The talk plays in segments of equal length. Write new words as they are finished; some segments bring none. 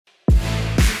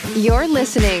You're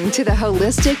listening to the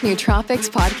Holistic Nootropics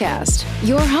Podcast,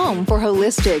 your home for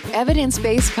holistic,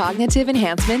 evidence-based cognitive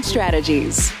enhancement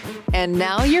strategies. And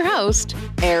now your host,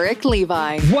 Eric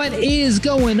Levi. What is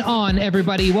going on,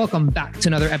 everybody? Welcome back to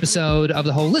another episode of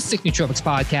the Holistic Nootropics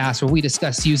Podcast, where we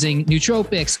discuss using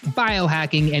nootropics,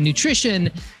 biohacking, and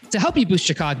nutrition to help you boost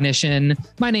your cognition.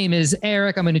 My name is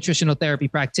Eric. I'm a nutritional therapy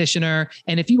practitioner.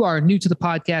 And if you are new to the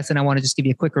podcast, and I want to just give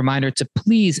you a quick reminder to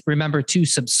please remember to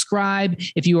subscribe.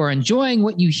 If you are enjoying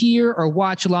what you hear or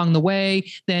watch along the way,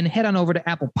 then head on over to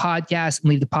Apple Podcasts and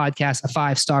leave the podcast a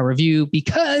 5-star review,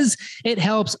 because it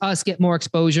helps us get more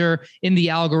exposure in the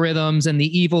algorithms, and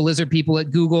the evil lizard people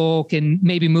at Google can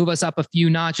maybe move us up a few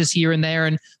notches here and there,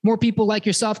 and more people like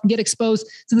yourself can get exposed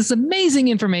to this amazing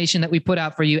information that we put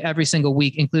out for you every single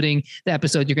week, including the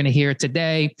episode you're going to hear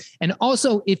today. And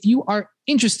also, if you are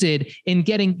interested in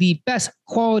getting the best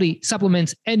quality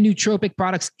supplements and nootropic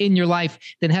products in your life,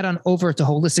 then head on over to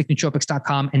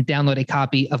holisticnootropics.com and download a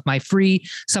copy of my free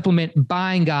supplement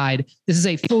buying guide. This is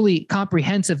a fully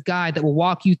comprehensive guide that will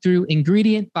walk you through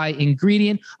ingredient by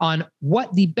ingredient on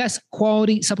what the best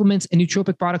quality supplements and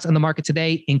nootropic products on the market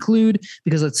today include,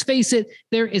 because let's face it,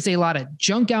 there is a lot of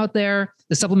junk out there.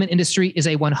 The supplement industry is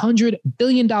a $100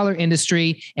 billion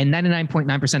industry, and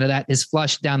 99.9% of that is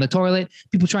flushed down the toilet.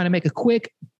 People trying to make a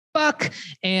quick buck.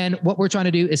 And what we're trying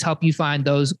to do is help you find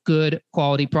those good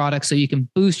quality products so you can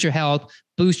boost your health,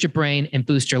 boost your brain, and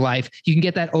boost your life. You can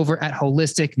get that over at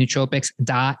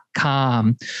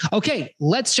holisticnootropics.com. Okay,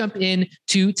 let's jump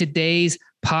into today's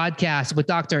podcast with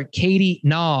Dr. Katie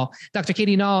Nall. Dr.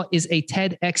 Katie Nall is a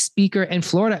TEDx speaker and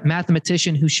Florida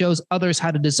mathematician who shows others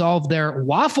how to dissolve their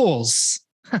waffles.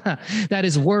 That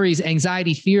is worries,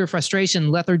 anxiety, fear,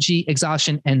 frustration, lethargy,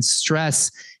 exhaustion, and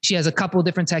stress. She has a couple of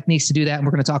different techniques to do that, and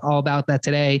we're going to talk all about that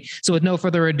today. So with no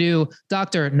further ado,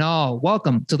 Dr. Nall,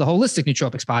 welcome to the Holistic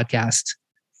Nootropics Podcast.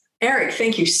 Eric,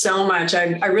 thank you so much.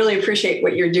 I really appreciate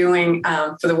what you're doing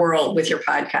for the world with your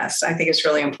podcast. I think it's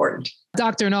really important.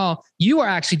 Dr. Nall, you are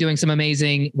actually doing some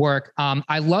amazing work.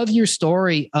 I love your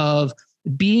story of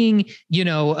being,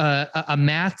 a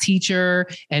math teacher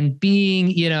and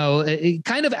being,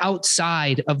 kind of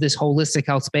outside of this holistic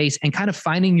health space and kind of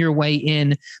finding your way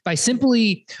in by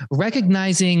simply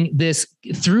recognizing this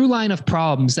through line of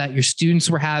problems that your students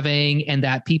were having and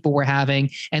that people were having.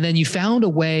 And then you found a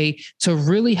way to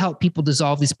really help people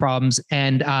dissolve these problems.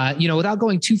 And, without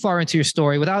going too far into your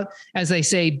story, without, as they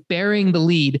say, burying the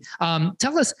lead,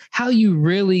 tell us how you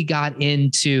really got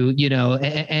into,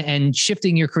 and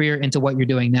shifting your career into what you're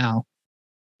doing now.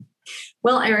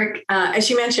 Well, Eric, as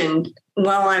you mentioned,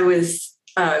 while I was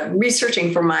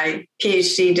researching for my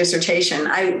PH.D.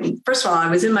 dissertation, first of all, I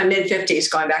was in my mid-50s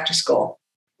going back to school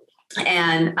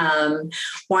and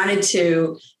wanted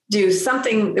to do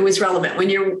something that was relevant. When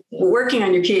you're working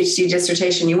on your PH.D.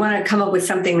 dissertation, you want to come up with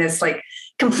something that's like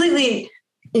completely,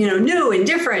 new and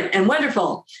different and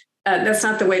wonderful. That's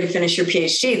not the way to finish your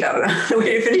PhD, though. The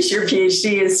way to finish your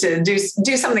PhD is to do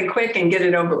something quick and get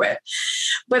it over with.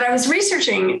 But I was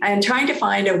researching and trying to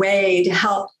find a way to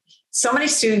help so many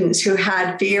students who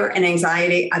had fear and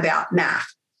anxiety about math.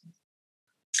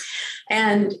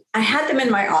 And I had them in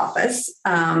my office.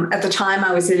 At the time,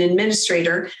 I was an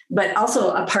administrator, but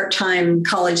also a part-time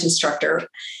college instructor.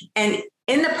 And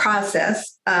in the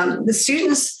process, the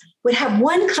students would have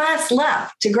one class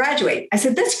left to graduate. I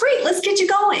said, that's great. Let's get you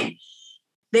going.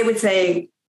 They would say,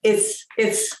 it's,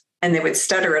 and they would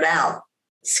stutter it out,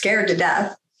 scared to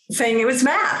death, saying it was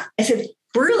math. I said,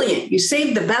 brilliant. You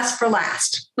saved the best for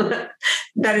last.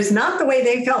 That is not the way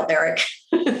they felt, Eric.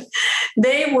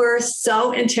 They were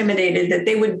so intimidated that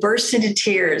they would burst into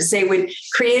tears. They would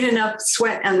create enough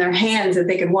sweat on their hands that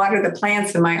they could water the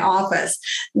plants in my office.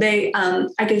 I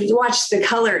could watch the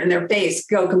color in their face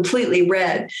go completely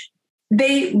red.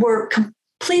 They were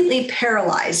completely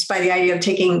paralyzed by the idea of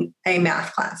taking a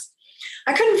math class.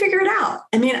 I couldn't figure it out.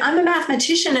 I mean, I'm a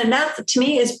mathematician, and math to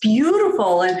me is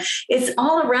beautiful, and it's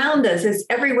all around us. It's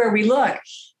everywhere we look.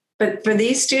 But for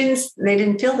these students, they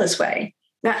didn't feel this way.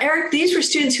 Now, Eric, these were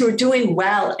students who were doing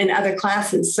well in other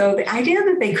classes. So the idea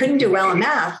that they couldn't do well in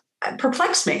math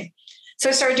perplexed me. So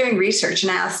I started doing research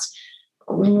and asked,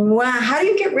 wow, how do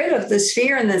you get rid of this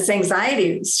fear and this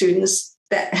anxiety of students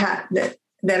that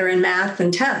are in math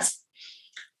and tests?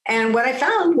 And what I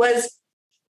found was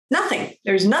nothing.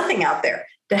 There's nothing out there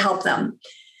to help them.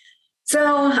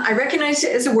 So I recognized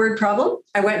it as a word problem.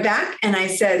 I went back and I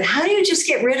said, how do you just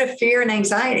get rid of fear and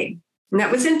anxiety? And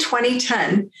that was in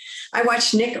 2010. I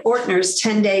watched Nick Ortner's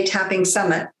 10-day tapping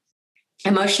summit,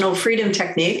 emotional freedom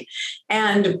technique,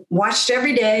 and watched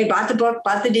every day, bought the book,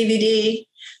 bought the DVD,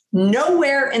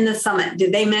 Nowhere in the summit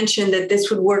did they mention that this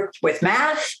would work with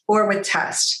math or with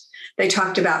tests. They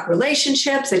talked about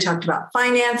relationships. They talked about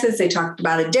finances. They talked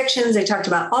about addictions. They talked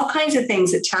about all kinds of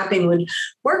things that tapping would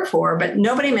work for, but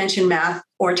nobody mentioned math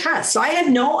or tests. So I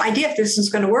had no idea if this was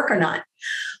going to work or not.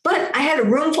 But I had a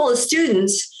room full of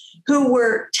students who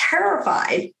were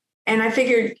terrified. And I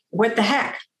figured, what the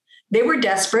heck? They were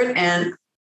desperate and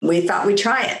we thought we'd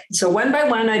try it. So one by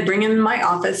one, I'd bring them in my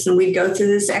office and we'd go through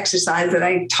this exercise that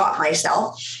I taught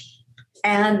myself.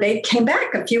 And they came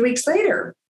back a few weeks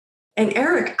later. And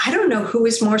Eric, I don't know who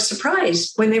was more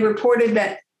surprised when they reported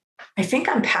that I think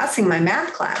I'm passing my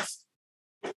math class.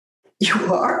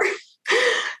 You are?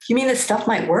 You mean this stuff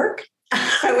might work?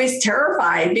 I was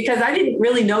terrified because I didn't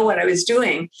really know what I was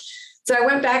doing. So I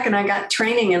went back and I got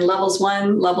training in levels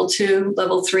 1, level 2,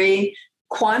 level 3,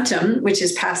 quantum, which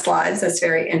is past lives. That's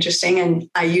very interesting. And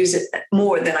I use it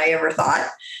more than I ever thought.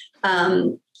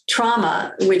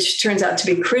 Trauma, which turns out to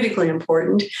be critically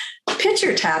important.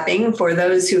 Picture tapping for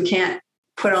those who can't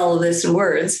put all of this in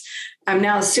words. I'm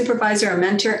now a supervisor, a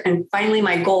mentor, and finally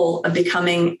my goal of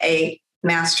becoming a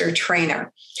master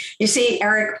trainer. You see,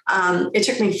 Eric, it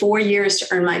took me 4 years to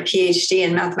earn my PH.D.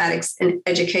 in mathematics and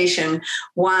education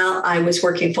while I was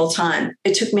working full time.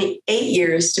 It took me 8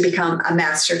 years to become a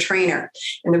master trainer.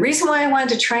 And the reason why I wanted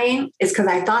to train is because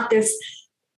I thought this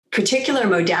particular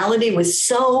modality was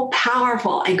so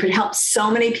powerful and could help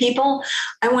so many people.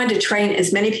 I wanted to train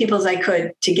as many people as I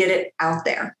could to get it out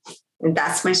there. And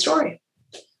that's my story.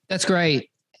 That's great.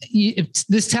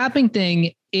 This tapping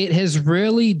thing, it has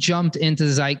really jumped into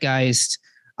the zeitgeist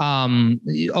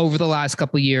over the last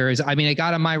couple of years. I mean, it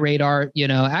got on my radar,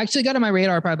 actually got on my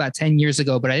radar probably about 10 years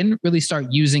ago, but I didn't really start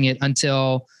using it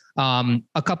until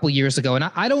a couple of years ago.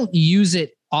 And I don't use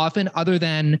it often other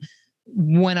than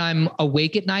when I'm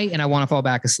awake at night and I want to fall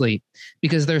back asleep,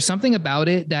 because there's something about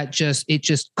it that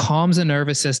just calms the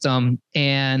nervous system.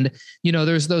 And,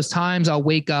 there's those times I'll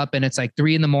wake up and it's like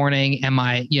 3 a.m. and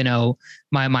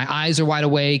my eyes are wide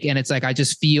awake. And it's like, I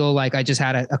just feel like I just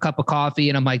had a cup of coffee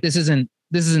and I'm like, this isn't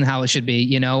how it should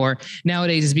be, or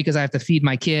nowadays it's because I have to feed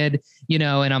my kid,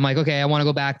 and I'm like, okay, I want to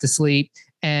go back to sleep.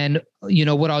 And,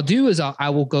 what I'll do is I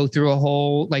will go through a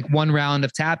whole, like 1 round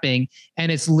of tapping,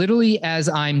 and it's literally as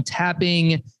I'm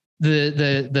tapping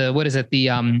what is it?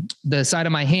 The side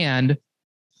of my hand.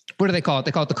 What do they call it?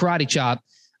 They call it the karate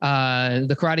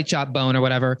chop bone or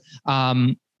whatever.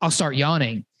 I'll start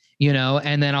yawning,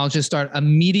 and then I'll just start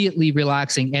immediately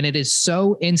relaxing. And it is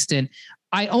so instant.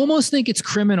 I almost think it's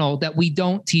criminal that we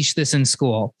don't teach this in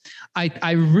school.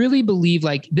 I really believe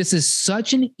like this is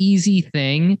such an easy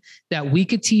thing that we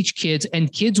could teach kids,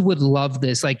 and kids would love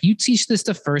this. Like you teach this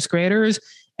to first graders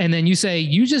and then you say,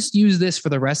 you just use this for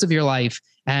the rest of your life.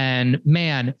 And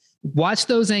man, watch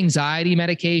those anxiety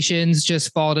medications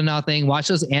just fall to nothing. Watch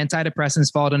those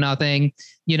antidepressants fall to nothing.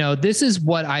 This is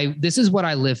what I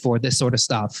live for, this sort of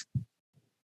stuff.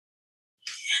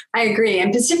 I agree.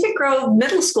 And Pacific Grove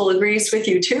Middle School agrees with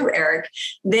you too, Eric.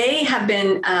 They have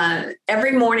been,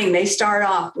 every morning they start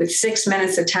off with 6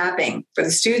 minutes of tapping for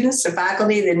the students, the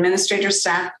faculty, the administrators,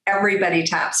 staff, everybody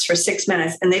taps for 6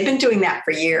 minutes. And they've been doing that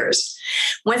for years.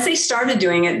 Once they started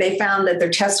doing it, they found that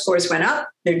their test scores went up,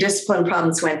 their discipline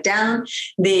problems went down.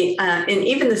 And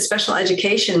even the special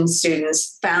education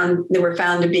students were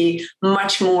found to be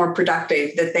much more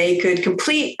productive, that they could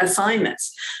complete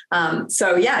assignments.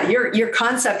 So yeah, your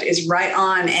concept is right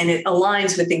on, and it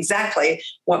aligns with exactly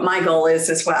what my goal is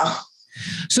as well.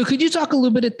 So could you talk a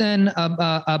little bit then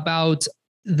about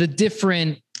the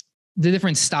different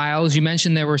styles? You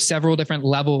mentioned there were several different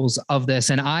levels of this,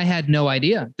 and I had no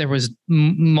idea there was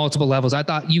multiple levels. I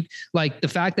thought the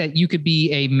fact that you could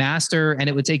be a master and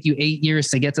it would take you 8 years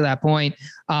to get to that point.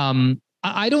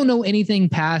 I don't know anything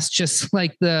past just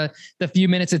like the few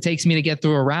minutes it takes me to get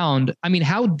through a round. I mean,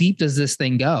 how deep does this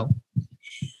thing go?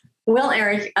 Well,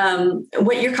 Eric,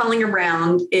 what you're calling a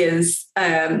round is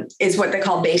what they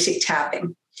call basic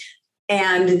tapping.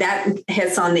 And that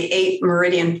hits on the 8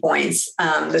 meridian points,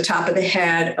 the top of the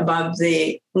head, above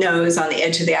the nose, on the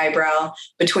edge of the eyebrow,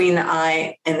 between the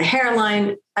eye and the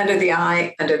hairline, under the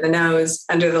eye, under the nose,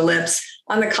 under the lips,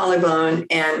 on the collarbone,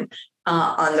 and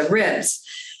on the ribs.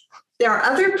 There are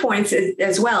other points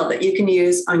as well that you can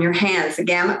use on your hands. The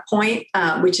gamut point,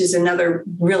 which is another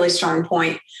really strong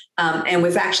point, and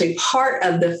was actually part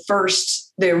of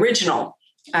the original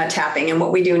tapping. And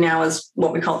what we do now is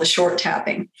what we call the short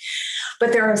tapping.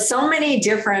 But there are so many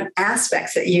different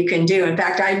aspects that you can do. In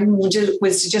fact, I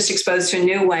was just exposed to a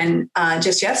new one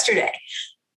just yesterday.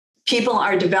 People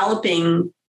are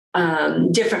developing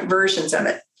different versions of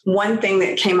it. one thing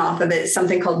that came off of it is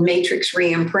something called matrix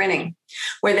re-imprinting,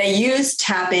 where they use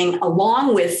tapping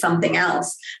along with something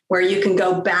else, where you can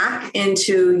go back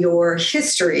into your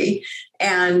history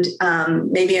and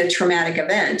maybe a traumatic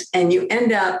event, and you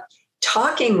end up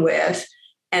talking with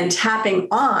and tapping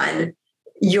on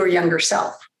your younger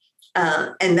self.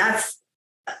 And that's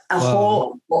a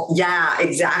whole, yeah,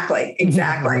 exactly.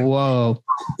 Whoa.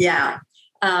 Yeah.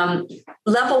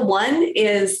 Level 1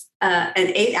 is an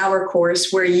 8-hour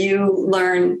course where you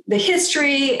learn the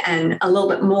history and a little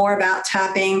bit more about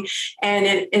tapping, and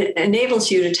it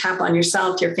enables you to tap on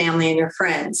yourself, your family, and your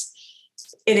friends.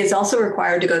 It is also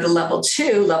required to go to level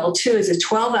 2. Level 2 is a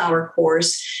 12-hour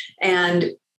course,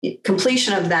 and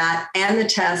completion of that and the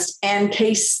test and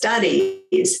case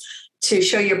studies to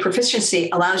show your proficiency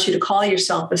allows you to call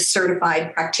yourself a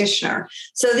certified practitioner,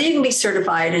 so that you can be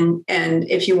certified. And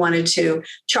if you wanted to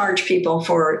charge people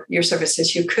for your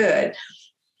services, you could.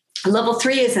 Level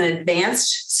 3 is an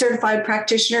advanced certified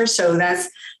practitioner. So that's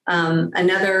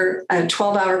another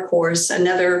 12-hour course,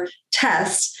 another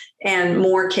test, and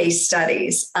more case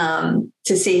studies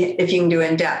to see if you can do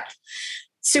in depth.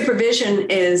 Supervision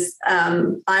is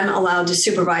I'm allowed to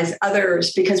supervise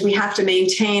others because we have to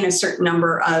maintain a certain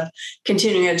number of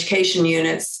continuing education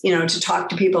units, to talk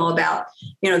to people about,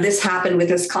 this happened with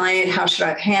this client, how should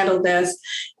I handle this?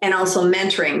 And also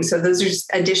mentoring. So those are just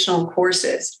additional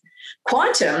courses.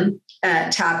 Quantum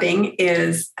tapping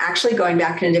is actually going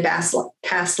back into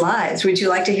past lives. Would you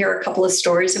like to hear a couple of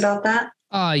stories about that?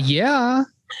 Yeah.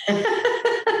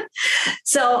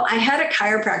 So I had a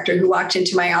chiropractor who walked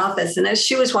into my office, and as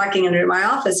she was walking into my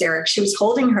office, Eric, she was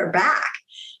holding her back,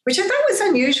 which I thought was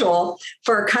unusual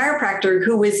for a chiropractor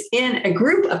who was in a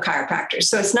group of chiropractors.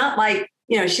 So it's not like,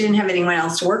 she didn't have anyone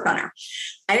else to work on her.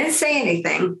 I didn't say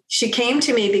anything. She came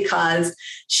to me because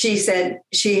she said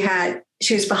she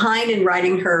was behind in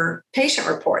writing her patient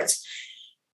reports.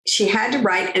 She had to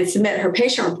write and submit her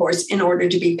patient reports in order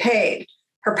to be paid.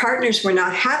 Her partners were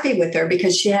not happy with her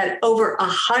because she had over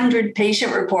 100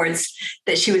 patient reports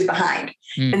that she was behind.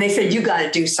 And they said, you got to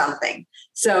do something.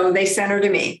 So they sent her to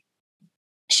me.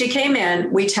 She came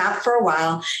in, we tapped for a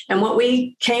while. And what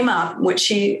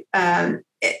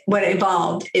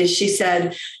evolved is she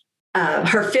said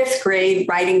her 5th grade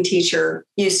writing teacher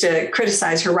used to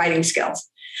criticize her writing skills,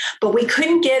 but we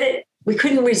couldn't get it. We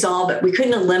couldn't resolve it. We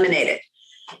couldn't eliminate it.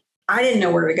 I didn't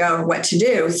know where to go or what to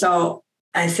do. So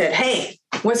I said, hey,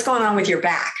 what's going on with your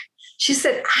back? She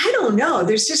said, I don't know.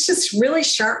 There's just this really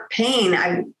sharp pain.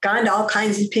 I've gone to all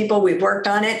kinds of people. We've worked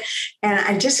on it, and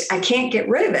I can't get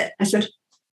rid of it. I said,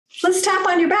 let's tap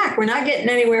on your back. We're not getting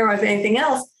anywhere with anything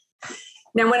else.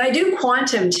 Now, when I do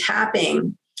quantum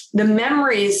tapping, the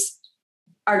memories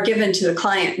are given to the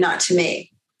client, not to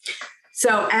me.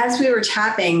 So as we were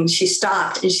tapping, she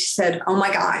stopped and she said, oh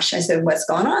my gosh. I said, what's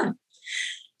going on?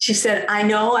 She said, I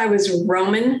know I was a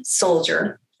Roman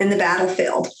soldier in the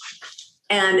battlefield,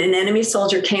 and an enemy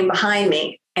soldier came behind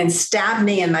me and stabbed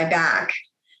me in my back,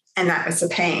 and that was the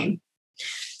pain.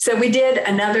 So we did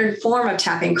another form of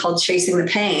tapping called chasing the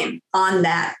pain on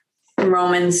that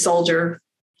Roman soldier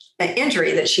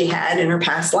injury that she had in her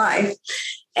past life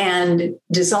and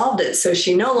dissolved it. So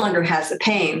she no longer has the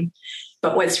pain.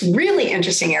 But what's really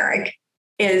interesting, Eric,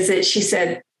 is that she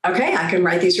said, okay, I can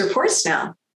write these reports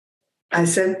now. I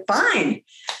said, fine.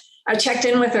 I checked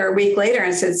in with her a week later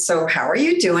and said, so how are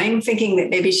you doing? Thinking that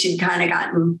maybe she'd kind of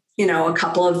gotten, a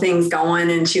couple of things going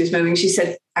and she was moving. She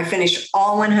said, I finished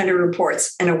all 100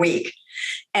 reports in a week.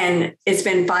 And it's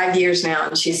been 5 years now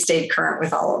and she's stayed current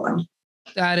with all of them.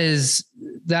 That is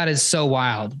so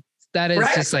wild. That is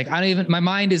right? Just like, my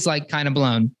mind is like kind of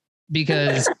blown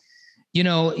because,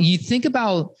 you think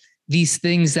about these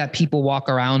things that people walk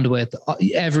around with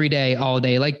every day, all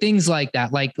day, like things like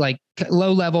that, like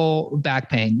low level back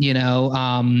pain, knee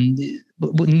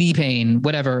pain,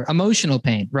 whatever, emotional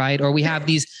pain, right? Or we have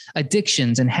these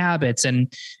addictions and habits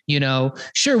and,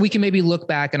 sure, we can maybe look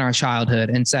back in our childhood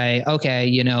and say,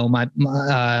 okay,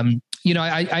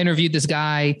 I interviewed this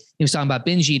guy, he was talking about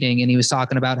binge eating and he was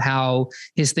talking about how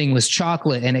his thing was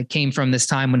chocolate. And it came from this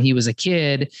time when he was a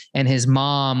kid and his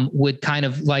mom would kind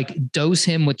of like dose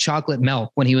him with chocolate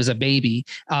milk when he was a baby,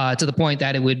 to the point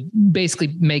that it would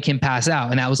basically make him pass out.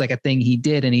 And that was like a thing he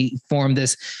did. And he formed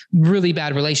this really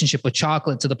bad relationship with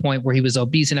chocolate to the point where he was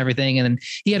obese and everything. And then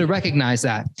he had to recognize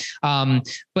that.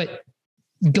 But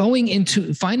going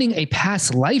into finding a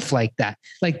past life like that,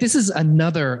 like this is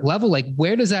another level. Like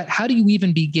how do you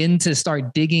even begin to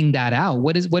start digging that out?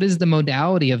 What is the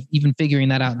modality of even figuring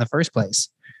that out in the first place?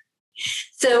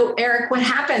 So, Eric, what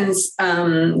happens,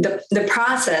 the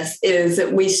process is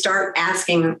that we start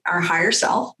asking our higher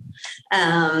self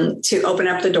to open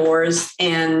up the doors.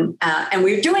 And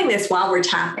we're doing this while we're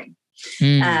tapping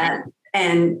and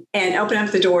open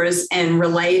up the doors and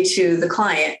relay to the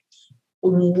client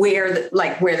where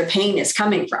the pain is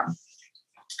coming from.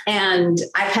 And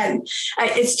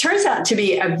it turns out to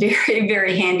be a very,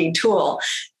 very handy tool.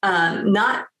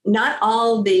 Not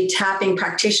all the tapping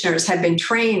practitioners have been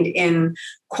trained in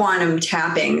quantum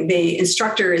tapping. The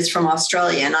instructor is from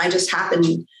Australia, and I just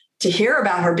happened to hear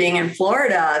about her being in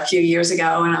Florida a few years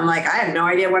ago. And I'm like, I have no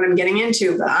idea what I'm getting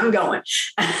into, but I'm going.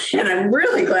 And I'm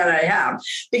really glad I have,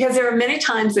 because there are many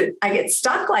times that I get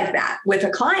stuck like that with a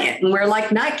client and we're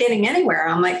like not getting anywhere.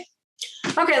 I'm like,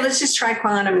 okay, let's just try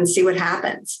quantum and see what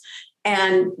happens.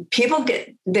 And people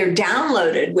they're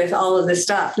downloaded with all of this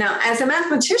stuff. Now, as a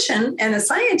mathematician and a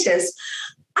scientist,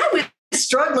 I was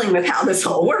struggling with how this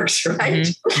all works, right?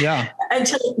 Mm-hmm. Yeah.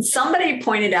 Until somebody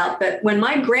pointed out that when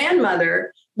my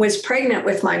grandmother was pregnant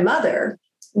with my mother,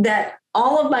 that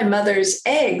all of my mother's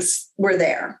eggs were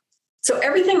there. So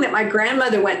everything that my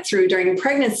grandmother went through during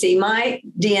pregnancy, my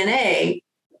DNA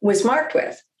was marked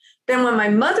with. Then when my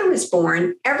mother was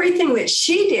born, everything that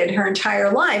she did her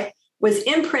entire life was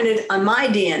imprinted on my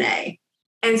DNA.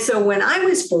 And so when I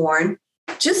was born,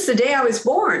 just the day I was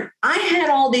born, I had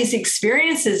all these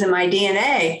experiences in my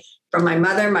DNA from my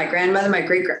mother, my grandmother, my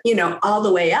great-grand, all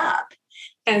the way up.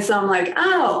 And so I'm like,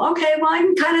 oh, okay, well, I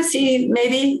can kind of see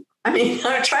maybe, I'm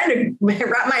trying to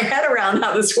wrap my head around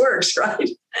how this works, right?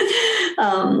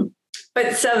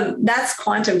 But so that's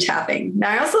quantum tapping.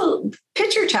 Now,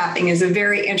 picture tapping is a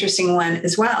very interesting one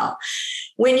as well.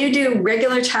 When you do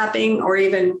regular tapping or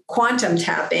even quantum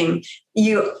tapping,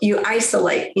 you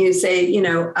isolate. You say,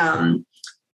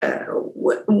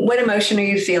 what emotion are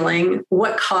you feeling?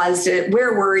 What caused it?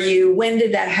 Where were you? When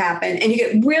did that happen? And you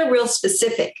get real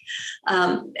specific.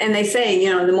 And they say,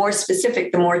 the more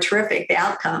specific, the more terrific the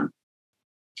outcome.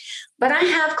 But I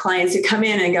have clients who come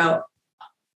in and go,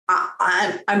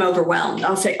 I'm overwhelmed.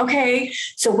 I'll say, okay,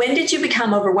 so when did you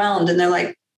become overwhelmed? And they're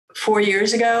like, 4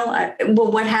 years ago.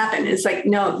 Well, what happened? It's like,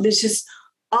 no, there's just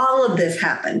all of this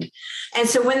happened. And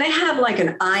so when they have like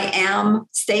an I am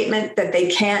statement that they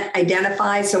can't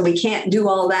identify, so we can't do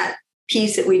all that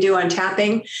piece that we do on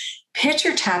tapping,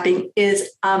 picture tapping is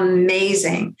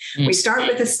amazing. Mm-hmm. We start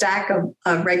with a stack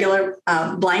of regular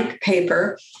blank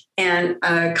paper and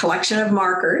a collection of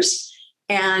markers.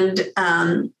 And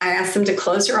I ask them to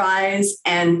close their eyes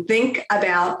and think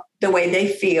about the way they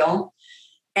feel,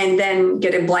 and then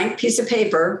get a blank piece of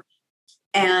paper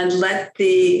and let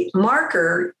the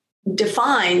marker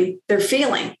define their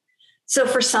feeling. So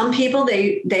for some people,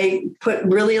 they put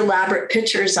really elaborate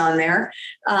pictures on there.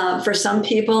 For some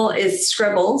people, it's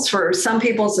scribbles. For some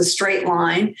people, it's a straight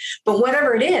line. But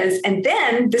whatever it is, and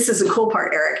then this is the cool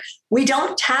part, Eric, we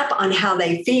don't tap on how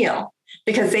they feel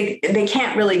because they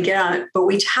can't really get on it, but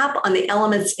we tap on the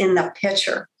elements in the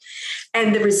picture.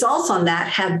 And the results on that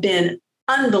have been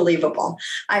unbelievable.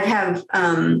 I have,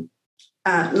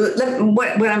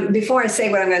 before I say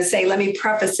what I'm going to say, let me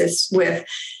preface this with,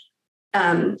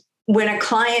 when a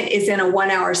client is in a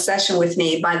 1 hour session with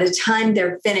me, by the time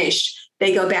they're finished,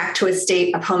 they go back to a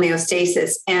state of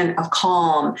homeostasis and of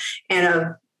calm and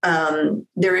of,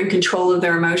 they're in control of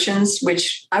their emotions,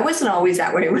 which I wasn't always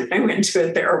that way when I went to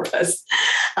a therapist.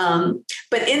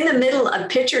 But in the middle of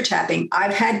picture tapping,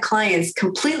 I've had clients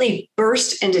completely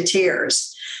burst into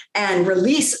tears and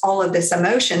release all of this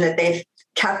emotion that they've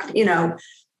kept,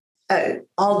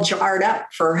 all jarred up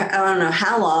for I don't know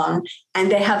how long.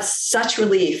 And they have such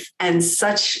relief and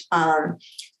such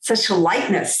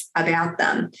lightness about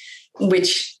them,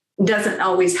 which doesn't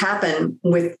always happen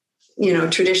with,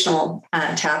 traditional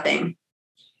tapping.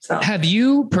 So, have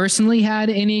you personally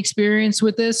had any experience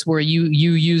with this where you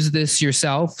use this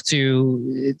yourself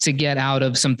to get out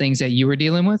of some things that you were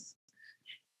dealing with?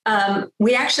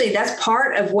 That's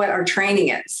part of what our training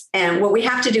is. And what we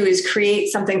have to do is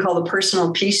create something called a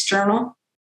personal peace journal.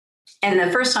 And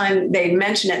the first time they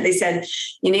mentioned it, they said,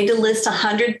 you need to list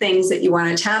 100 things that you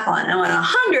want to tap on. And I went,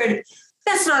 100?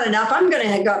 That's not enough. I'm going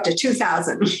to go up to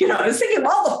 2,000. I was thinking of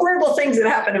all the horrible things that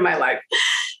happened in my life.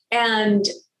 And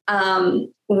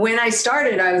when I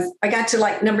started, I got to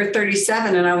like number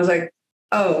 37 and I was like,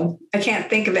 oh, I can't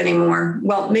think of any more.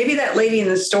 Well, maybe that lady in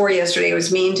the store yesterday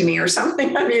was mean to me or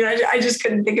something. I just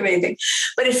couldn't think of anything.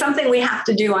 But it's something we have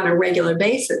to do on a regular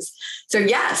basis. So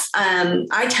yes,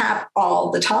 I tap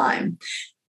all the time.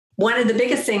 One of the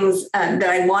biggest things that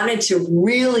I wanted to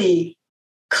really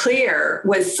clear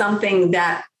was something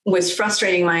that was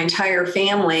frustrating my entire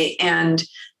family and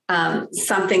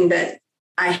something that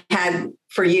I had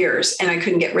for years and I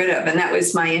couldn't get rid of. And that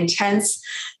was my intense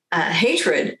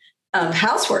hatred of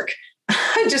housework.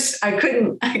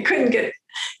 I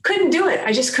couldn't do it.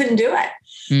 I just couldn't do it.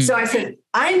 So I said,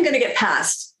 I'm going to get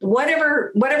past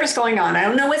whatever's going on. I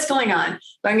don't know what's going on,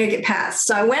 but I'm going to get past.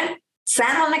 So I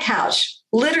sat on the couch,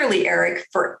 literally, Eric,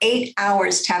 for 8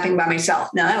 hours tapping by myself.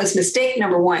 Now, that was mistake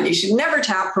number one. You should never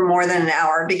tap for more than an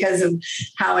hour because of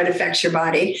how it affects your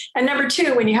body. And number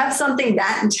two, when you have something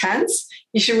that intense,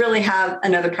 you should really have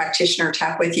another practitioner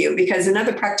tap with you, because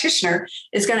another practitioner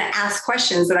is going to ask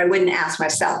questions that I wouldn't ask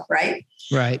myself, right?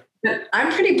 Right. But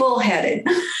I'm pretty bullheaded.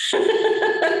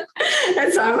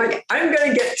 And so I'm like, I'm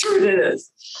going to get through to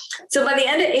this. So by the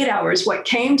end of 8 hours, what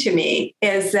came to me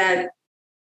is that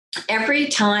every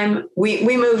time we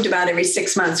moved about every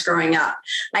 6 months growing up,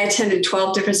 I attended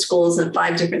 12 different schools in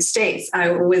 5 different states.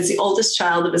 I was the oldest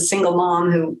child of a single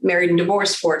mom who married and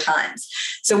divorced 4 times.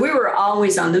 So we were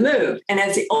always on the move. And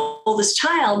as the oldest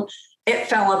child, it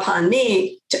fell upon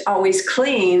me to always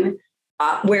clean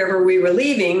wherever we were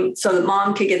leaving so that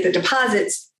mom could get the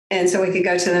deposits and so we could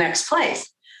go to the next place.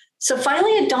 So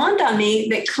finally it dawned on me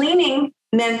that cleaning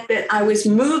meant that I was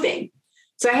moving.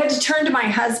 So I had to turn to my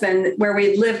husband, where we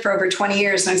had lived for over 20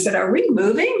 years. And I said, are we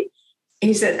moving?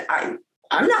 He said, I'm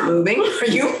not moving. Are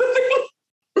you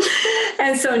moving?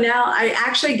 And so now I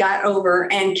actually got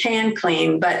over and can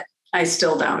clean, but I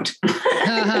still don't.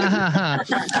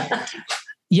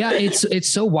 Yeah, it's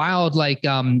so wild. Like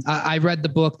I read the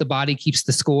book, The Body Keeps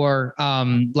the Score,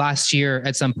 last year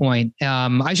at some point.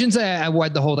 I shouldn't say I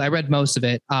read the whole, I read most of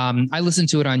it. I listened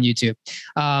to it on YouTube.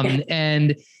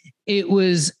 And it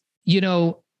was,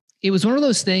 it was one of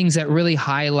those things that really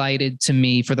highlighted to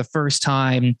me for the first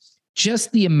time,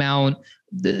 just the amount,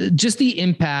 just the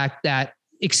impact that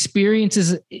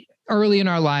experiences early in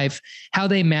our life, how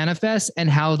they manifest and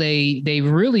how they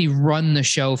really run the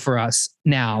show for us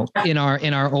now in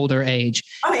our older age.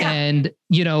 Oh, yeah. And,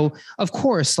 of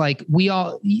course, like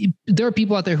there are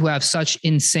people out there who have such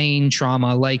insane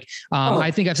trauma. Like,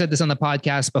 I think I've said this on the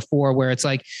podcast before, where it's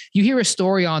like, you hear a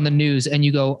story on the news and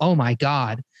you go, oh my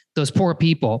God, those poor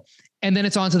people. And then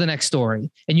it's on to the next story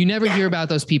and you never hear about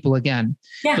those people again.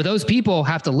 Yeah. But those people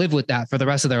have to live with that for the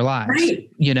rest of their lives, right.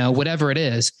 Whatever it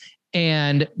is.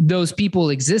 And those people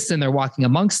exist and they're walking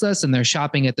amongst us and they're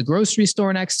shopping at the grocery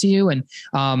store next to you. And,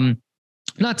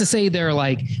 not to say they're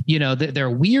like, they're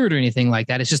weird or anything like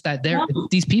that. It's just that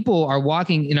these people are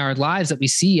walking in our lives that we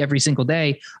see every single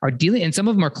day, are dealing, and some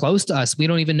of them are close to us. We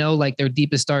don't even know like their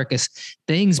deepest, darkest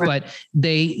things, right.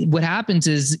 But what happens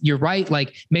is, you're right.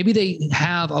 Like maybe they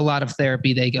have a lot of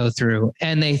therapy they go through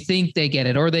and they think they get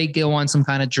it, or they go on some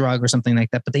kind of drug or something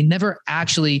like that, but they never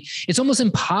actually, it's almost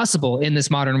impossible in this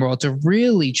modern world to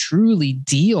really, truly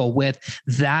deal with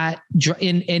that.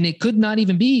 And it could not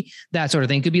even be that sort of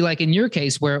thing. It could be like in your case,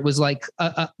 where it was like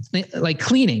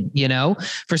cleaning,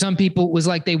 for some people it was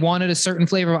like they wanted a certain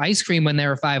flavor of ice cream when they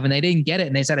were 5 and they didn't get it.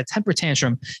 And they had a temper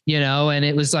tantrum, and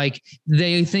it was like,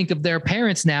 they think of their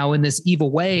parents now in this evil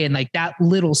way. And like that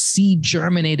little seed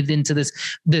germinated into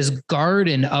this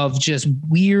garden of just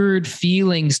weird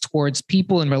feelings towards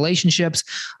people and relationships.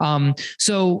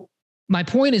 So my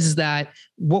point is that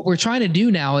what we're trying to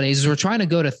do nowadays is we're trying to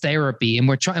go to therapy, and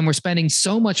we're spending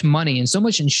so much money and so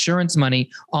much insurance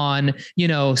money on,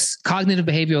 cognitive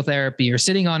behavioral therapy, or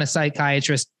sitting on a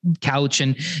psychiatrist couch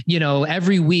and,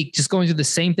 every week just going through the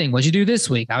same thing. What'd you do this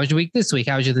week? How was your week this week?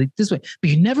 How was your week this week? But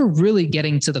you're never really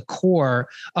getting to the core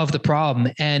of the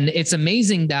problem. And it's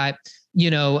amazing that,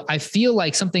 I feel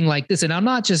like something like this, and I'm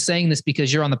not just saying this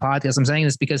because you're on the podcast. I'm saying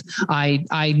this because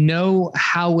I know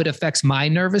how it affects my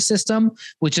nervous system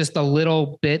with just the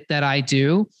little bit that I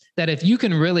do, that if you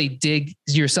can really dig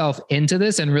yourself into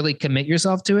this and really commit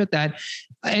yourself to it,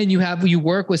 and you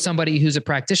work with somebody who's a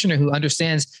practitioner who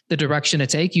understands the direction to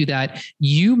take you, that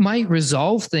you might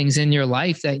resolve things in your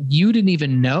life that you didn't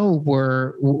even know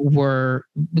were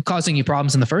causing you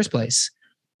problems in the first place.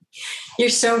 You're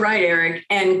so right, Eric.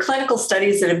 And clinical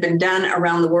studies that have been done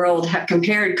around the world have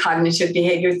compared cognitive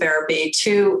behavior therapy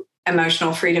to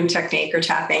emotional freedom technique, or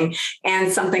tapping,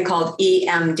 and something called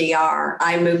EMDR,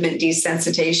 eye movement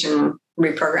desensitization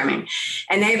reprogramming.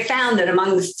 And they've found that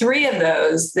among the 3 of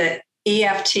those, that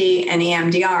EFT and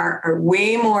EMDR are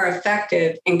way more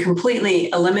effective in completely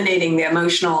eliminating the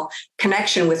emotional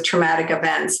connection with traumatic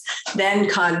events than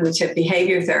cognitive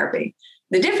behavior therapy.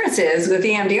 The difference is with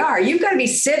EMDR, you've got to be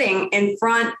sitting in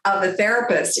front of a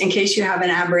therapist in case you have an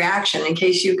abreaction, in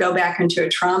case you go back into a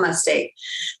trauma state.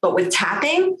 But with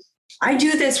tapping, I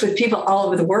do this with people all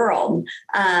over the world,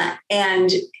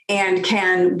 and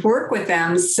can work with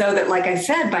them so that, like I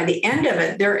said, by the end of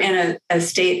it, they're in a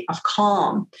state of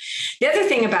calm. The other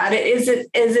thing about it is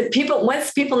that people,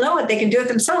 once people know it, they can do it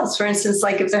themselves. For instance,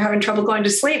 like if they're having trouble going to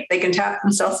sleep, they can tap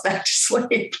themselves back to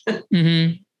sleep.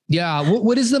 Mm-hmm. Yeah.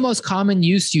 What is the most common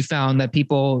use you found that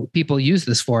people use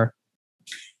this for?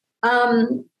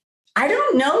 I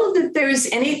don't know that there's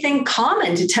anything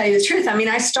common, to tell you the truth. I mean,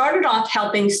 I started off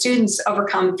helping students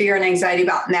overcome fear and anxiety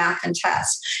about math and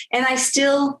tests. And I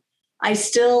still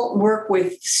work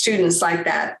with students like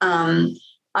that.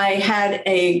 I had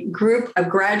a group of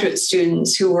graduate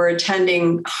students who were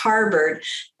attending Harvard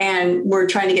and were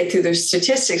trying to get through their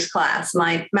statistics class.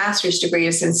 My master's degree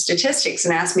is in statistics,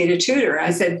 and asked me to tutor.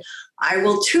 I said, I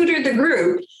will tutor the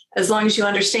group as long as you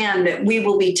understand that we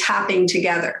will be tapping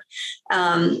together.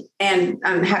 And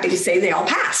I'm happy to say they all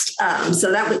passed.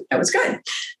 So that was good.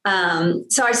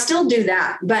 So I still do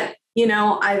that. But,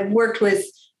 I've worked with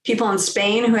people in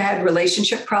Spain who had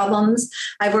relationship problems.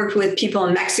 I've worked with people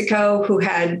in Mexico who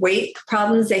had weight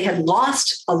problems. They had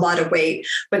lost a lot of weight,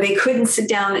 but they couldn't sit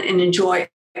down and enjoy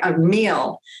a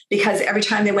meal because every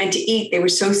time they went to eat, they were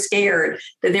so scared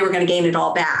that they were going to gain it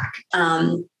all back.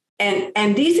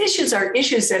 And these issues are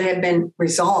issues that have been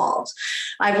resolved.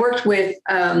 I've worked with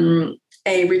a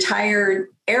retired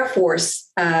Air Force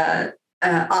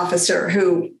officer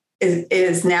who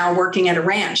is now working at a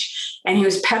ranch, and he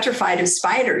was petrified of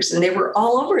spiders, and they were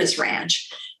all over his ranch.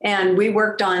 And we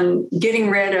worked on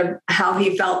getting rid of how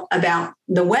he felt about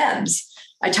the webs.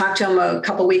 I talked to him a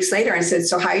couple of weeks later. I said,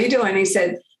 so how are you doing? He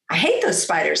said, I hate those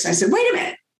spiders. And I said, wait a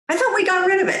minute. I thought we got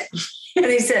rid of it. And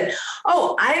he said,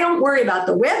 oh, I don't worry about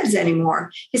the webs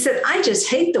anymore. He said, I just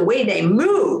hate the way they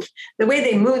move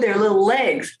their little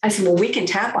legs. I said, well, we can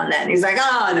tap on that. And he's like,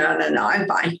 oh, no, I'm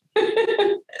fine.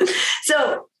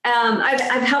 So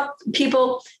I've helped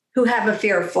people who have a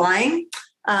fear of flying.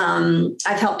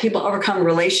 I've helped people overcome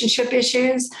relationship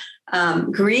issues,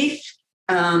 grief.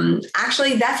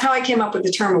 Actually, that's how I came up with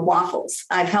the term of waffles.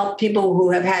 I've helped people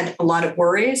who have had a lot of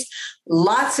worries,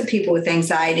 lots of people with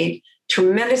anxiety,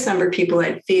 tremendous number of people who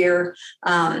had fear,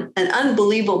 an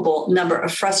unbelievable number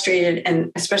of frustrated,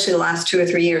 and especially the last 2 or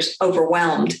 3 years,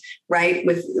 overwhelmed, right,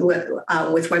 with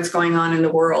what's going on in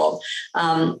the world.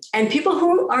 And people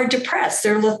who are depressed,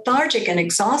 they're lethargic and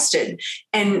exhausted,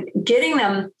 and getting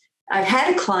them. I've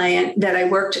had a client that I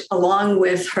worked along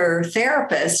with her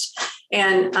therapist,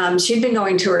 and she'd been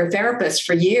going to her therapist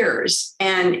for years.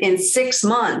 And in 6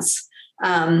 months,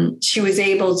 she was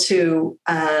able to,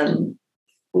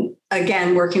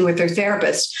 again, working with her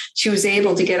therapist, she was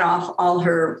able to get off all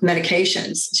her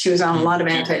medications. She was on a lot of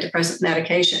antidepressant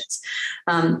medications.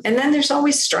 And then there's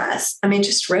always stress. I mean,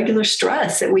 just regular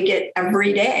stress that we get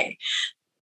every day.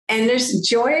 And there's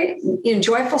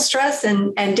joyful stress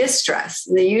and distress,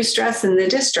 the eustress and the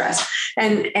distress.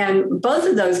 And both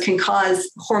of those can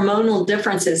cause hormonal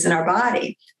differences in our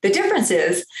body. The difference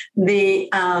is the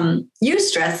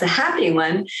eustress, the happy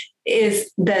one,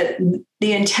 is that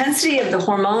the intensity of the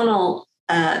hormonal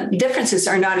differences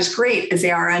are not as great as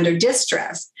they are under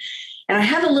distress. And I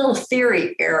have a little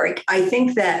theory, Eric. I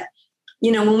think that,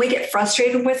 when we get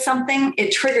frustrated with something,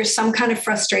 it triggers some kind of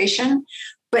frustration.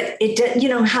 But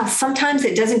how sometimes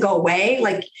it doesn't go away.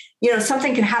 Like,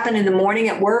 something can happen in the morning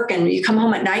at work and you come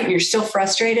home at night and you're still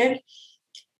frustrated.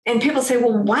 And people say,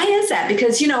 well, why is that?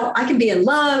 Because, I can be in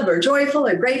love or joyful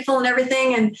or grateful and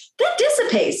everything, and that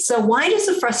dissipates. So why does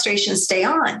the frustration stay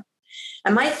on?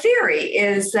 And my theory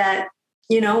is that,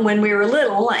 when we were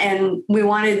little and we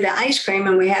wanted the ice cream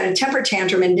and we had a temper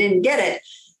tantrum and didn't get it,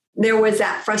 there was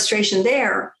that frustration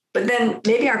there. But then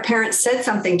maybe our parents said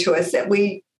something to us that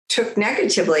we took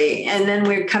negatively. And then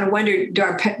we kind of wondered,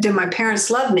 do my parents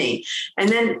love me? And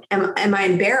then am I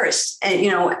embarrassed? And,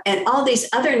 and all these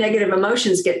other negative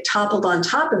emotions get toppled on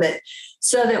top of it.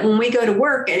 So that when we go to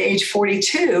work at age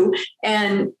 42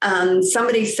 and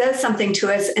somebody says something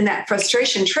to us and that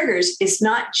frustration triggers, it's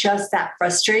not just that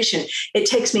frustration. It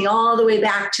takes me all the way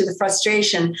back to the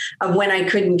frustration of when I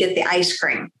couldn't get the ice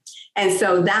cream. And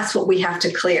so that's what we have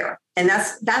to clear. And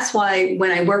that's why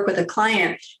when I work with a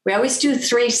client, we always do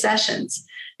 3 sessions,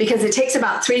 because it takes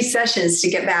about 3 sessions to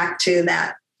get back to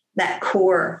that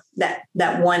core,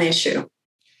 that one issue.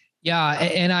 Yeah.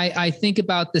 And I think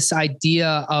about this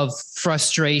idea of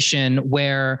frustration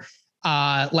where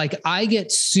I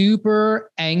get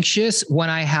super anxious when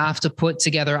I have to put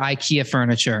together IKEA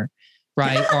furniture,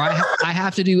 right? Or I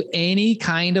have to do any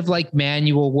kind of like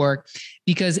manual work,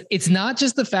 because it's not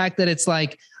just the fact that it's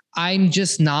like, I'm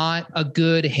just not a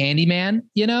good handyman.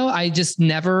 I just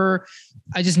never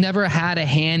had a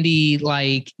handy,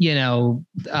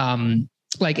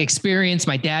 like experience.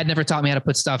 My dad never taught me how to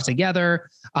put stuff together.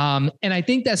 And I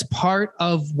think that's part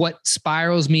of what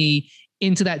spirals me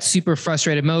into that super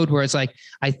frustrated mode where it's like,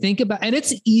 I think about, and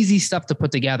it's easy stuff to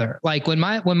put together. Like when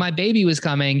my baby was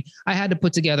coming, I had to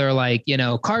put together like,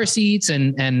 car seats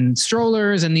and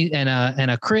strollers and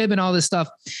a crib and all this stuff.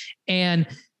 And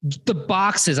the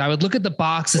boxes, I would look at the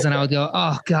boxes and I would go,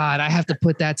 oh God, I have to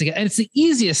put that together. And it's the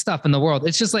easiest stuff in the world.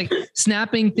 It's just like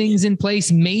snapping things in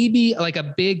place, maybe like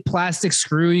a big plastic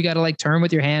screw you got to like turn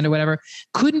with your hand or whatever.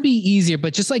 Couldn't be easier,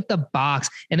 but just like the box.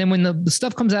 And then when the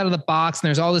stuff comes out of the box and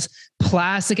there's all this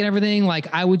plastic and everything, like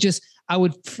I would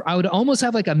almost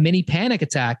have like a mini panic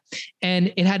attack.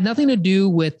 And it had nothing to do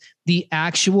with the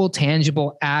actual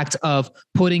tangible act of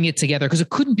putting it together, because it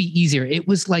couldn't be easier. It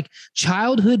was like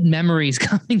childhood memories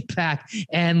coming back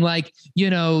and like,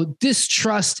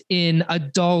 distrust in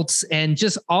adults and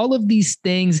just all of these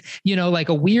things, like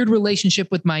a weird relationship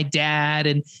with my dad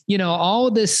and, all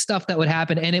of this stuff that would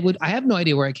happen. And I have no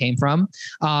idea where it came from.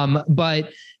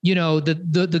 But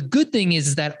the good thing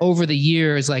is that over the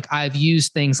years, like I've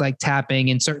used things like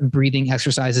tapping and certain breathing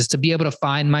exercises to be able to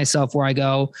find myself where I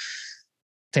go,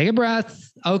 take a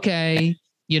breath. Okay.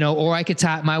 Or I could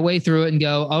tap my way through it and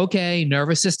go, okay,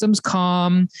 nervous system's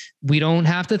calm. We don't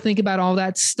have to think about all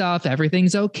that stuff.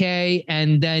 Everything's okay.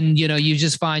 And then, you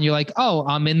just find you're like, oh,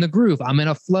 I'm in the groove. I'm in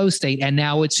a flow state. And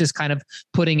now it's just kind of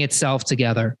putting itself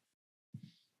together.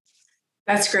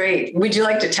 That's great. Would you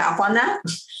like to tap on that?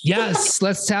 Yes,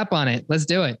 let's tap on it. Let's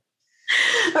do it.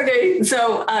 Okay,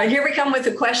 so here we come with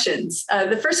the questions.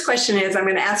 The first question is, I'm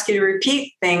going to ask you to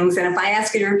repeat things. And if I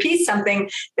ask you to repeat something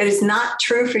that is not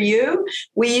true for you,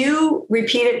 will you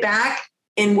repeat it back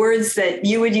in words that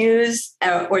you would use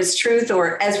or as truth,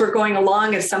 or as we're going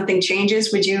along, if something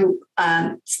changes, would you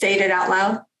state it out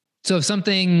loud? So if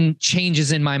something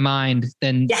changes in my mind,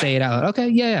 then say it out loud. Okay,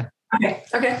 yeah.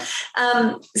 Okay.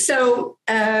 So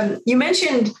you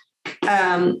mentioned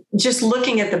just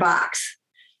looking at the box.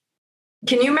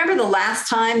 Can you remember the last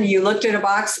time you looked at a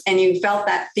box and you felt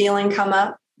that feeling come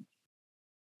up?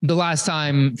 The last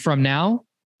time from now?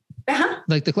 Uh-huh.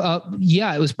 Like it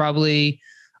was probably,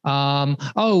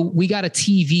 we got a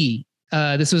TV.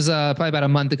 This was probably about a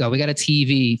month ago. We got a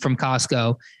TV from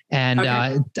Costco and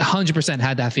 100%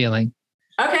 had that feeling.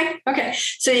 Okay.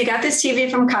 So you got this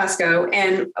TV from Costco,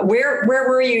 and where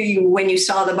were you when you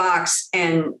saw the box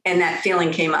and that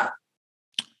feeling came up?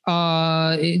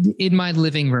 In my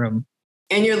living room.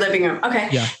 In your living room. Okay.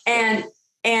 Yeah.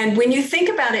 And when you think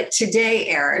about it today,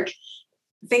 Eric,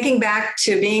 thinking back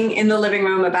to being in the living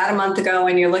room about a month ago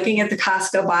and you're looking at the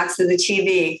Costco box of the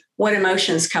TV, what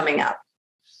emotions coming up?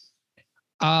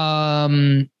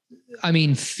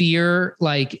 Fear,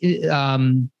 like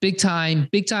big time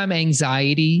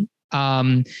anxiety.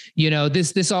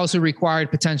 This also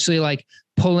required potentially like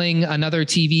pulling another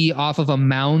TV off of a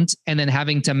mount and then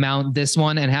having to mount this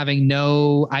one and having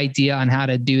no idea on how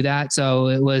to do that. So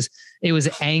it was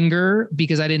anger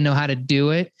because I didn't know how to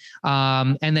do it.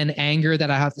 And then anger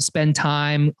that I have to spend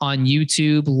time on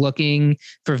YouTube looking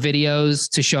for videos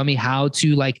to show me how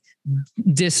to like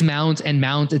dismount and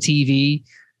mount a TV.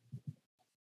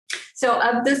 So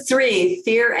of the three,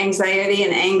 fear, anxiety,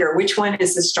 and anger, which one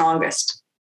is the strongest?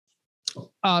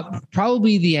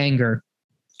 Probably the anger.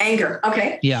 Anger.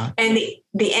 Okay. Yeah. And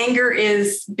the anger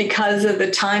is because of the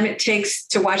time it takes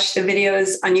to watch the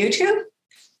videos on YouTube?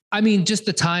 Just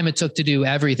the time it took to do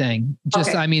everything.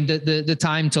 The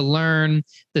time to learn,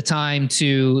 the time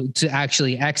to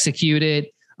actually execute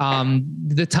it.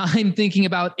 The time thinking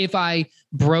about if I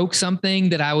broke something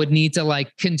that I would need to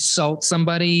like consult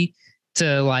somebody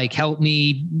to like help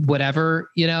me, whatever,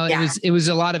 it was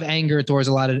a lot of anger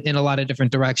in a lot of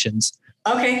different directions.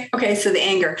 Okay. So the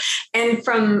anger, and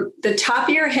from the top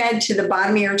of your head to the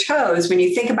bottom of your toes, when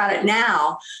you think about it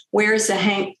now, where's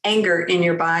the anger in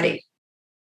your body?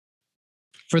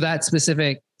 For that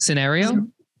specific scenario?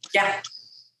 Yeah.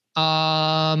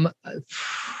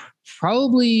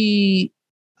 Probably,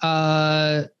 it's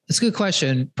a good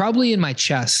question. Probably in my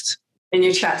chest. In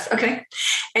your chest. Okay.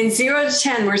 And 0 to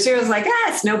 10, where 0 is like,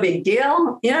 it's no big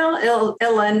deal.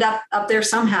 It'll end up there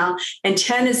somehow. And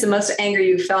 10 is the most anger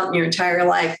you've felt in your entire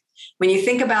life. When you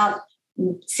think about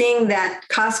seeing that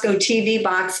Costco TV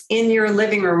box in your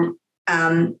living room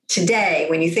today,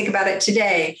 when you think about it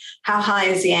today, how high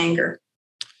is the anger?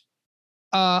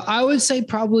 I would say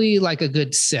probably like a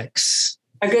good 6.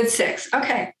 A good 6.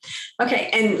 Okay.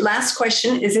 And last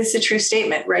question, is this a true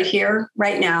statement? Right here,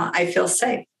 right now, I feel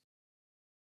safe.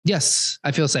 Yes,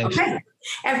 I feel safe.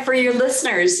 And for your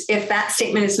listeners, if that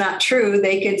statement is not true,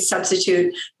 they could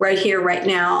substitute right here, right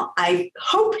now, I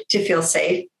hope to feel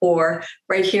safe, or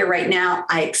right here, right now,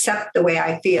 I accept the way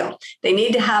I feel. They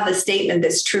need to have a statement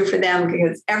that's true for them,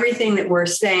 because everything that we're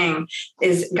saying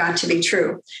is got to be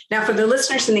true. Now, for the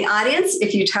listeners in the audience,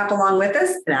 if you tap along with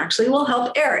us, it actually will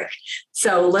help Eric.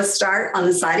 So let's start on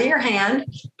the side of your hand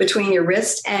between your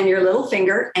wrist and your little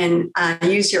finger, and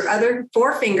use your other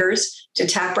 4 fingers to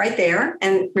tap right there,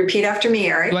 and repeat after me,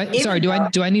 Eric.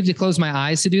 Do I need to close my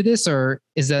eyes to do this, or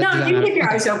is that? No, you keep your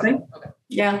eyes open. Okay.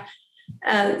 Yeah.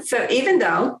 So even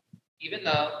though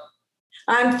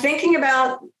I'm thinking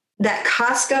about that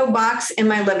Costco box in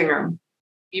my living room.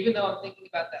 Even though I'm thinking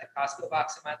about that Costco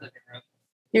box in my living room.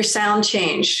 Your sound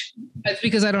changed. That's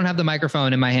because I don't have the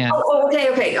microphone in my hand. Oh,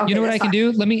 okay. You know what I can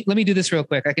do? Let me do this real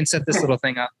quick. I can set this little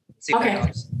thing up. See if that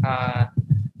goes. I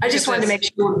just wanted to make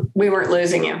sure we weren't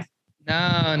losing you.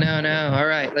 No. All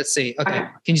right. Let's see. Okay.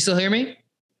 Can you still hear me?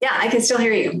 Yeah, I can still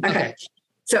hear you. Okay.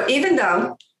 So even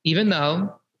though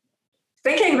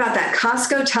thinking about that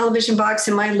Costco television box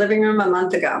in my living room a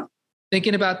month ago. I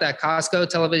can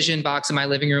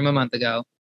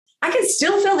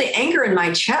still feel the anger in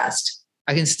my chest.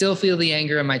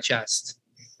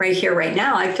 Right here, right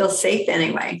now, I feel safe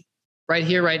anyway.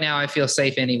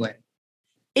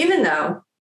 Even though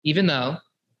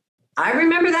I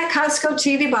remember that Costco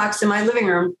TV box in my living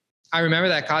room.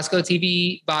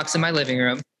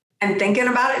 And thinking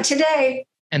about it today.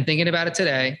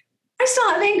 I still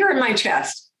have anger in my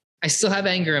chest.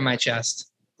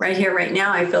 Right here, right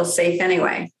now, I feel safe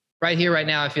anyway.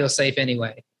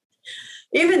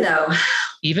 Even though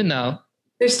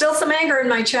there's still some anger in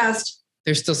my chest.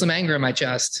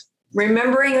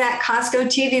 Remembering that Costco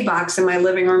TV box in my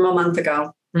living room a month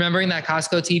ago.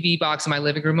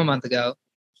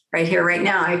 Right here, right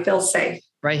now, I feel safe.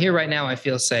 And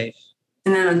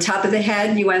then on top of the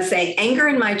head, you want to say anger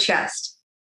in my chest.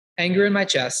 And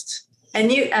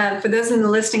you, for those in the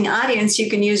listening audience, you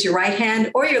can use your right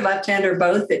hand or your left hand or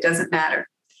both. It doesn't matter.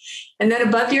 And then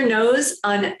above your nose,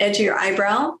 on the edge of your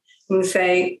eyebrow, you can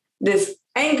say this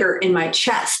anger in my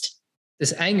chest. And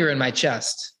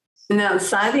then on the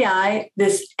side of the eye,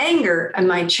 this anger in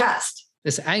my chest.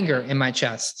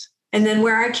 And then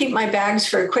where I keep my bags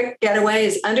for a quick getaway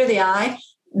is under the eye,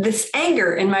 this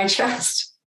anger in my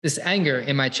chest.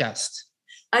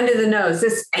 Under the nose,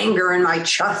 this anger in my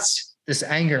chest.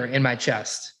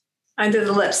 Under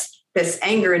the lips, this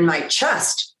anger in my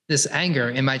chest.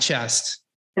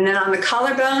 And then on the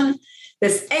collarbone,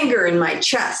 this anger in my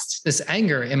chest.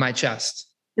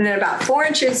 And then about 4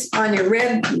 inches on your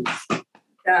rib,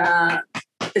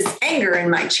 this anger in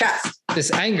my chest.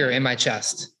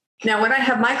 Now, what I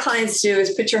have my clients do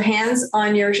is put your hands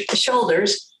on your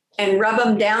shoulders and rub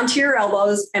them down to your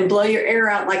elbows and blow your air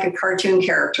out like a cartoon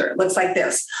character. It looks like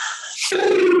this.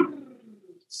 Do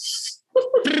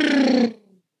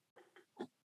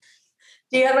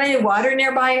you have any water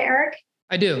nearby, Eric?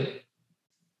 I do.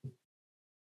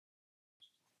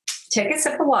 Take a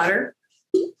sip of water.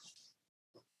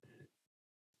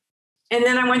 And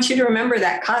then I want you to remember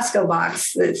that Costco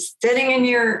box that's sitting in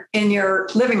your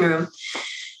living room.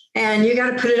 And you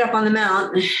got to put it up on the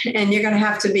mount, and you're going to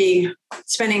have to be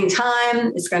spending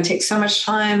time. It's going to take so much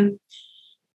time.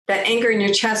 That anger in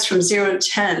your chest from 0 to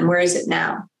 10, where is it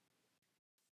now?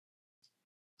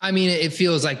 I mean, it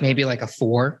feels like maybe like a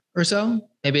 4 or so.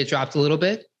 Maybe it dropped a little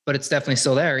bit, but it's definitely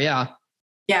still there. Yeah.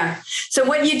 Yeah. So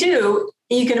what you do,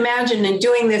 you can imagine in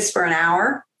doing this for an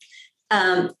hour,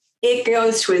 it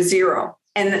goes to a 0.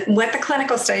 And what the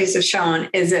clinical studies have shown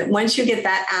is that once you get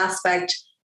that aspect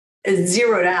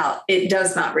zeroed out, it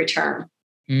does not return.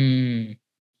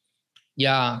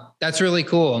 Yeah, that's really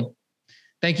cool.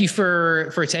 Thank you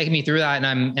for taking me through that.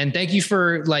 And thank you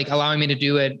for like allowing me to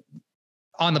do it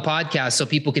on the podcast so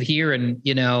people could hear and,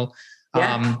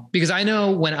 because I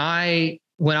know when I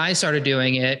started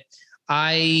doing it,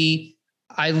 I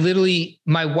literally,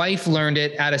 my wife learned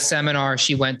it at a seminar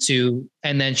she went to,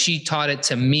 and then she taught it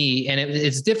to me. And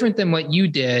it's different than what you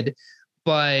did,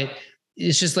 but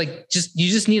it's just like,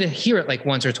 you just need to hear it like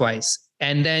once or twice,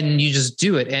 and then you just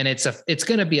do it. And it's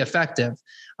going to be effective.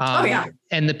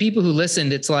 And the people who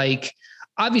listened, it's like,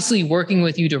 obviously working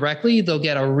with you directly, they'll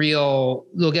get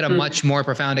a much more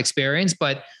profound experience,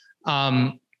 but,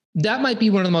 that might be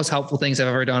one of the most helpful things I've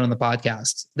ever done on the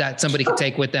podcast that somebody could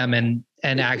take with them and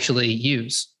actually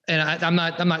use. And I'm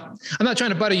not trying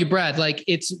to butter your bread. Like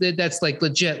that's like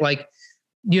legit. Like,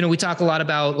 we talk a lot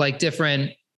about like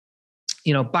different,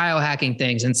 biohacking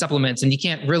things and supplements, and you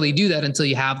can't really do that until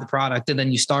you have the product, and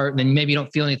then you start, and then maybe you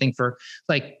don't feel anything for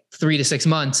like 3 to 6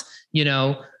 months,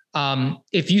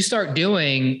 If you start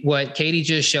doing what Katie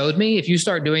just showed me, if you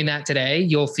start doing that today,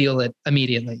 you'll feel it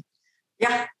immediately.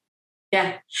 Yeah.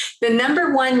 Yeah. The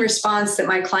number one response that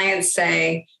my clients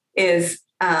say is,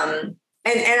 and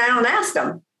I don't ask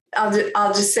them,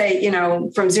 I'll just say,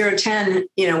 from 0 to 10,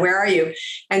 where are you?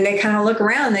 And they kind of look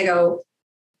around and they go,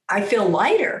 I feel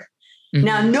lighter. Mm-hmm.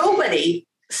 Now, nobody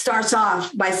starts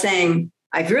off by saying,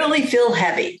 I really feel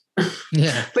heavy.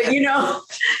 Yeah. But,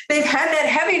 they've had that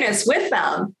heaviness with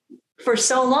them for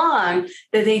so long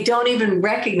that they don't even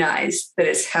recognize that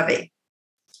it's heavy.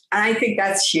 And I think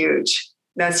that's huge.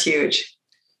 That's huge.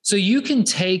 So you can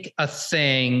take a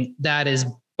thing that is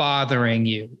bothering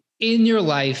you in your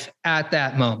life at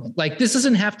that moment. Like, this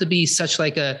doesn't have to be such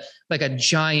like a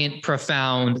giant,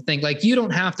 profound thing. Like, you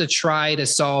don't have to try to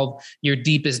solve your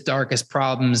deepest, darkest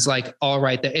problems. Like, all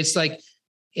right there. It's like,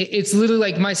 it's literally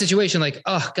like my situation. Like,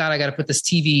 oh God, I got to put this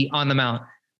TV on the mount.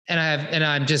 And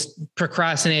I'm just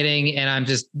procrastinating and I'm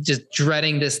just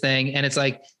dreading this thing. And it's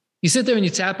like, you sit there and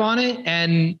you tap on it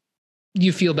and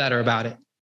you feel better about it.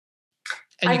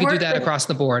 And you can do that across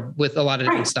the board with a lot of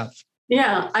different stuff.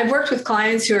 Yeah. I've worked with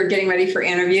clients who are getting ready for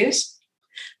interviews.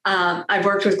 I've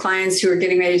worked with clients who are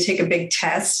getting ready to take a big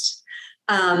test.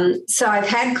 So I've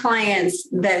had clients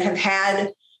that have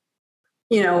had,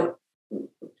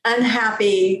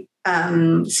 unhappy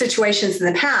situations in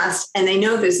the past, and they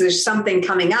know there's something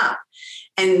coming up.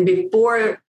 And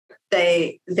before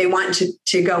they want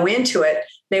to go into it,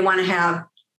 they want to have,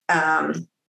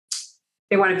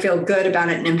 they want to feel good about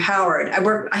it and empowered.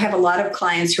 I have a lot of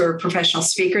clients who are professional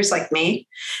speakers like me,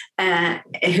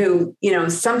 who,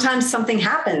 sometimes something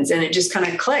happens and it just kind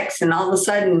of clicks. And all of a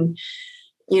sudden,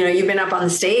 you've been up on the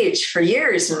stage for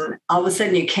years and all of a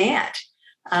sudden you can't.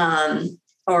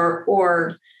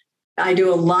 Or I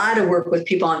do a lot of work with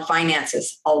people on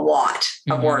finances, a lot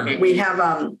of work. Mm-hmm. We have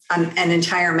an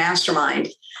entire mastermind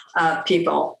of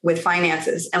people with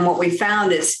finances. And what we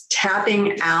found is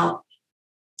tapping out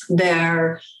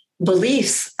their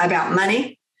beliefs about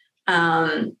money.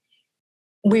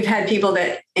 We've had people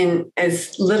that in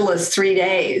as little as 3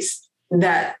 days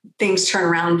that things turn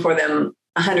around for them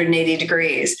 180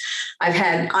 degrees. I've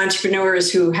had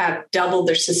entrepreneurs who have doubled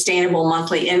their sustainable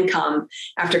monthly income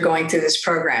after going through this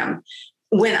program.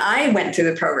 When I went through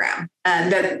the program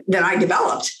that I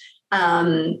developed,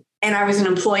 and I was an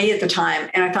employee at the time,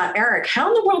 and I thought, Eric, how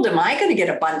in the world am I going to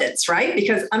get abundance, right?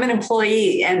 Because I'm an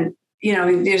employee and,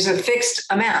 there's a fixed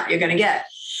amount you're going to get.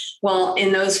 Well,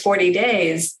 in those 40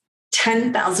 days,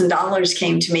 $10,000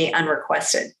 came to me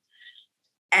unrequested.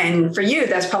 And for you,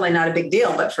 that's probably not a big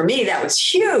deal. But for me, that was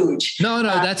huge. No,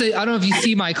 I don't know if you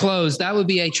see my clothes. That would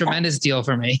be a tremendous deal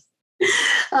for me.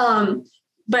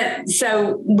 But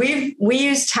so we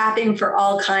use tapping for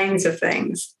all kinds of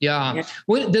things. Yeah.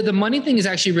 Well, the money thing is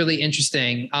actually really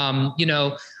interesting.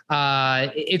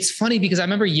 It's funny because I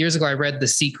remember years ago, I read The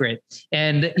Secret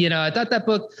and, I thought that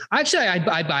book, actually,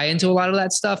 I buy into a lot of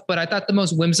that stuff, but I thought the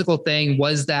most whimsical thing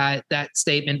was that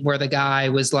statement where the guy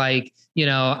was like,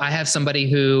 I have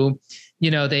somebody who,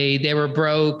 they were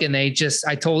broke and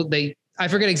I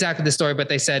forget exactly the story, but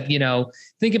they said,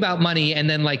 think about money. And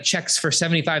then like checks for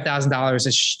 $75,000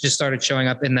 just started showing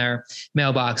up in their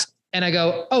mailbox. And I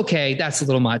go, okay, that's a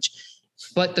little much.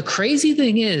 But the crazy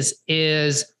thing is,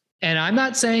 and I'm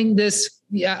not saying this,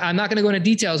 I'm not going to go into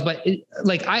details, but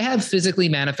I have physically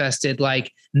manifested,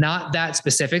 like not that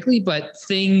specifically, but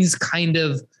things kind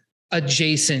of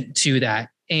adjacent to that.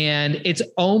 And it's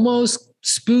almost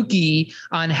spooky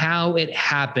on how it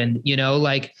happened.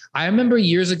 I remember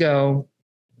years ago,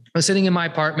 I was sitting in my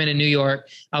apartment in New York.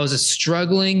 I was a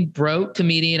struggling, broke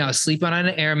comedian. I was sleeping on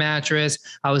an air mattress.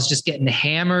 I was just getting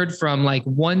hammered from like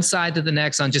one side to the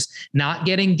next on just not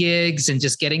getting gigs and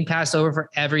just getting passed over for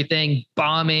everything,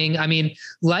 bombing. I mean,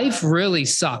 life really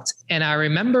sucked. And I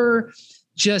remember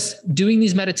just doing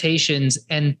these meditations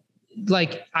and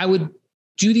I would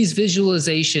do these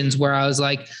visualizations where I was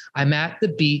like, I'm at the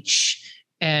beach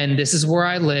and this is where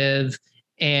I live.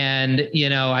 And,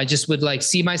 I just would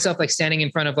see myself standing in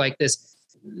front of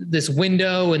this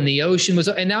window and the ocean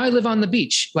and now I live on the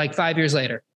beach 5 years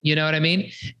later, you know what I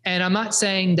mean? And I'm not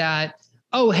saying that,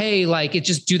 oh, hey, it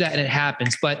just do that and it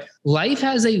happens, but life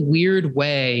has a weird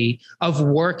way of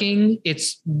working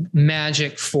its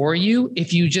magic for you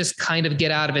if you just kind of get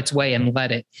out of its way and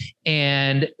let it.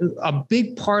 And a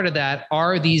big part of that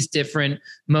are these different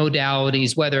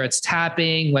modalities, whether it's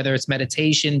tapping, whether it's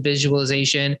meditation,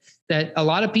 visualization, that a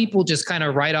lot of people just kind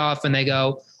of write off and they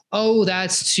go, oh,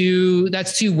 that's too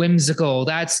whimsical.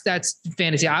 That's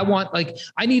fantasy.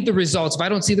 I need the results. If I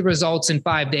don't see the results in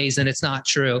 5 days, then it's not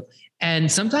true.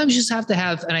 And sometimes you just have to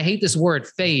have, and I hate this word,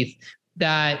 faith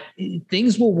that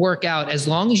things will work out as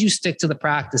long as you stick to the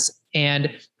practice. And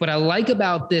what I like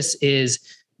about this is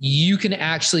you can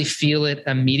actually feel it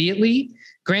immediately.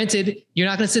 Granted, you're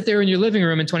not going to sit there in your living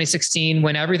room in 2016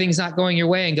 when everything's not going your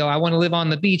way and go, I want to live on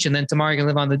the beach. And then tomorrow you're going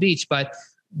to live on the beach. But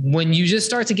when you just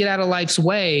start to get out of life's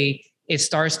way, it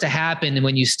starts to happen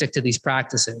when you stick to these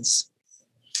practices.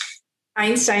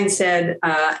 Einstein said,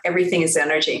 everything is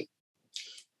energy.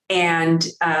 And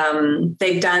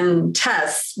they've done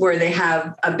tests where they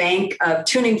have a bank of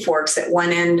tuning forks at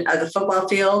one end of the football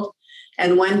field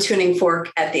and one tuning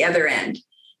fork at the other end.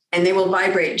 And they will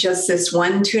vibrate just this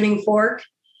one tuning fork,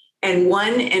 and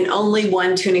one and only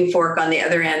one tuning fork on the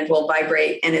other end will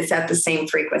vibrate, and it's at the same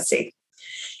frequency.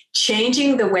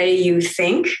 Changing the way you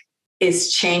think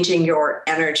is changing your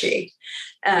energy.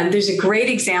 There's a great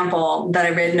example that I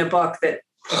read in a book that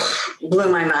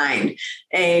blew my mind.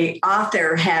 A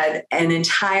author had an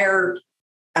entire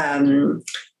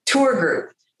tour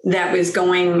group that was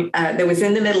going, that was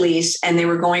in the Middle East, and they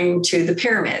were going to the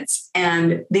pyramids.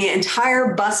 And the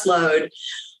entire busload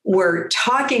were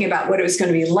talking about what it was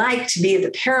going to be like to be at the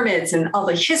pyramids, and all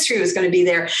the history was going to be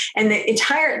there. And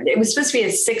it was supposed to be a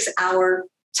 6-hour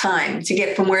time to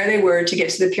get from where they were to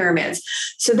get to the pyramids.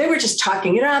 So they were just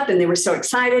talking it up, and they were so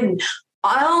excited. And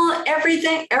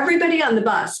everybody on the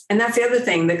bus. And that's the other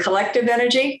thing, the collective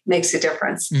energy makes a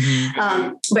difference.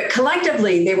 Mm-hmm. But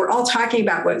collectively, they were all talking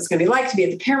about what it was going to be like to be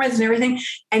at the pyramids and everything.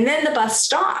 And then the bus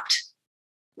stopped,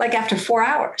 like after 4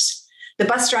 hours. The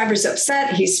bus driver's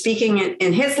upset. He's speaking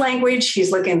in his language.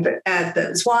 He's looking at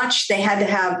his watch. They had to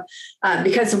have,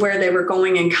 because of where they were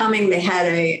going and coming, they had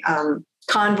a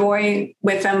convoy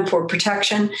with them for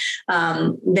protection.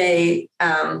 They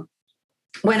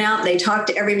went out, they talked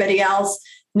to everybody else.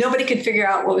 Nobody could figure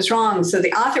out what was wrong. So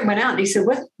the author went out and he said,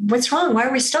 what's wrong? Why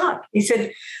are we stopped? He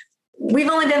said, we've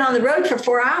only been on the road for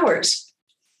 4 hours.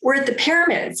 We're at the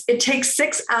pyramids. It takes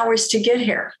 6 hours to get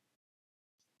here.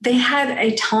 They had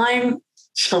a time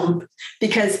jump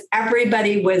because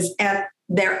everybody was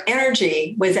their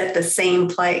energy was at the same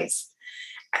place.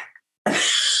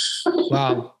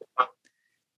 Wow.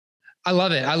 I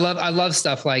love it. I love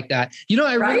stuff like that. You know,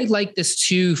 I really like this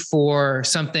too for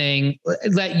something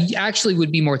that actually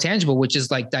would be more tangible, which is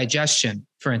like digestion,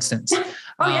 for instance.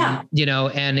 You know,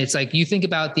 and it's like, you think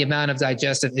about the amount of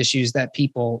digestive issues that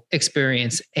people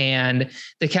experience and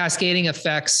the cascading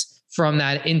effects from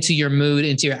that into your mood,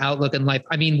 into your outlook in life.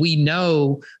 I mean, we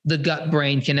know the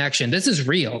gut-brain connection. This is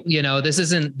real. You know, this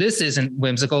isn't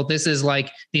whimsical. This is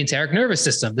like the enteric nervous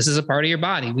system. This is a part of your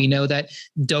body. We know that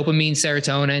dopamine,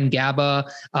 serotonin, GABA,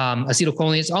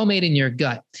 acetylcholine, it's all made in your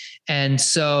gut. And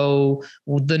so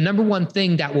the number one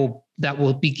thing that will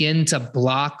begin to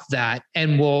block that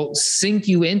and will sink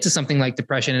you into something like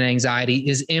depression and anxiety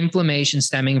is inflammation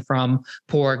stemming from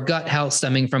poor gut health,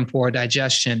 stemming from poor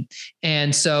digestion.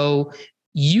 And so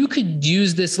you could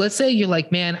use this. Let's say you're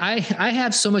like, man, I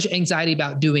have so much anxiety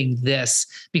about doing this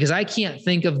because I can't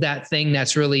think of that thing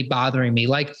that's really bothering me.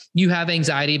 Like you have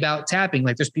anxiety about tapping.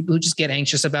 Like there's people who just get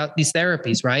anxious about these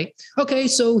therapies, right? Okay,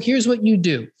 so here's what you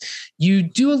do. You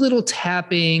do a little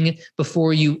tapping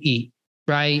before you eat.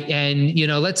 Right. And, you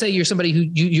know, let's say you're somebody who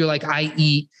you're like, I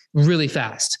eat really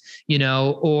fast, you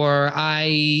know, or I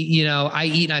eat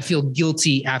and I feel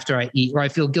guilty after I eat, or I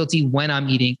feel guilty when I'm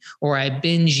eating, or I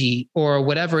binge eat, or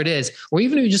whatever it is. Or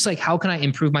even if you're just like, how can I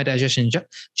improve my digestion?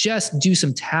 Just do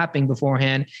some tapping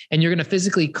beforehand. And you're going to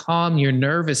physically calm your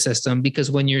nervous system,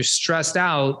 because when you're stressed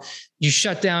out, you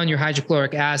shut down your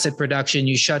hydrochloric acid production.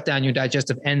 You shut down your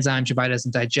digestive enzymes. Your body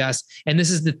doesn't digest. And this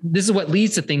is what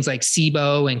leads to things like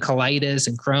SIBO and colitis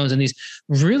and Crohn's and these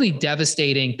really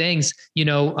devastating things. You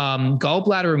know,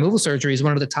 gallbladder removal surgery is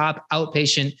one of the top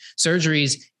outpatient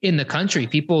surgeries in the country.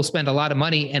 People spend a lot of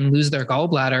money and lose their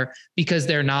gallbladder because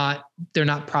they're not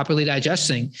properly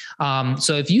digesting.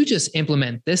 So if you just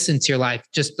implement this into your life,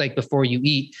 just like before you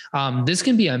eat, this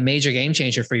can be a major game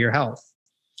changer for your health.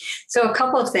 So a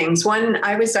couple of things. One,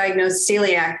 I was diagnosed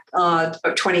celiac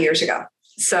 20 years ago.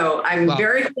 So I'm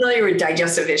very familiar with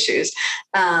digestive issues.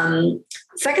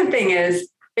 Second thing is,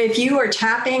 if you are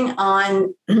tapping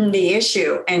on the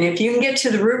issue, and if you can get to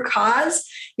the root cause,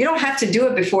 you don't have to do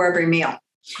it before every meal.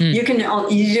 You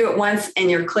do it once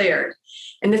and you're cleared.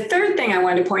 And the third thing I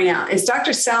wanted to point out is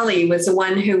Dr. Sally was the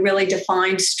one who really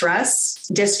defined stress,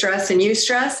 distress, and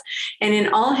eustress. And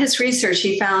in all his research,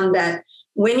 he found that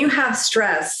when you have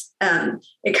stress,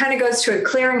 it kind of goes to a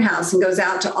clearinghouse and goes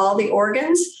out to all the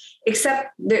organs,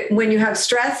 except that when you have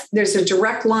stress, there's a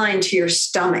direct line to your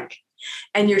stomach.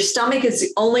 And your stomach is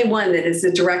the only one that is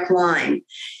a direct line.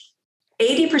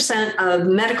 80% of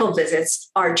medical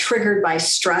visits are triggered by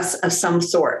stress of some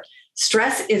sort.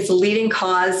 Stress is the leading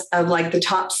cause of like the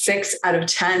top 6 out of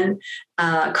 10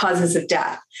 causes of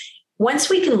death. Once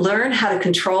we can learn how to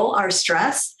control our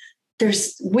stress,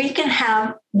 we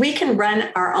can run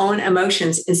our own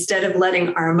emotions instead of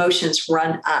letting our emotions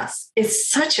run us. It's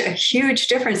such a huge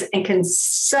difference and can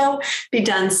so be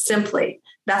done simply.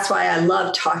 That's why I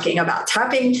love talking about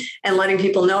tapping and letting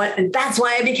people know it. And that's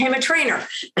why I became a trainer.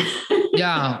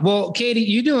 Yeah. Well, Katie,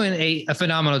 you're doing a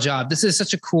phenomenal job. This is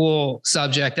such a cool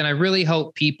subject. And I really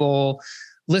hope people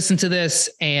listen to this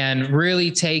and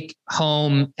really take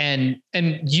home and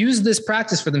use this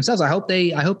practice for themselves. I hope they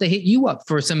hit you up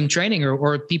for some training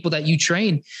or people that you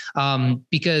train.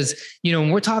 Because,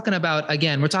 when we're talking about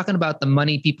the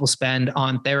money people spend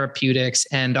on therapeutics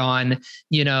and on,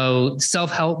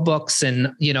 self-help books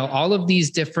and, all of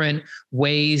these different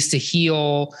ways to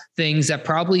heal things that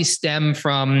probably stem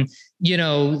from,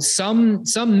 some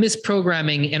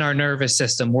misprogramming in our nervous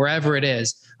system, wherever it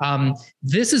is.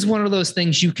 This is one of those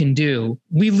things you can do.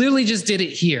 We literally just did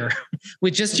it here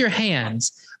with just your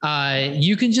hands.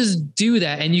 You can just do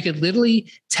that and you could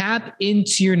literally tap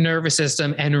into your nervous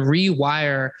system and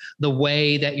rewire the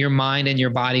way that your mind and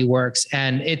your body works.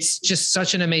 And it's just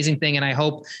such an amazing thing. And I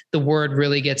hope the word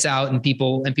really gets out and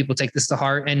people take this to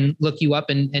heart and look you up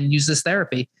and use this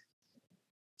therapy.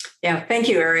 Yeah. Thank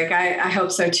you, Eric. I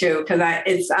hope so too, because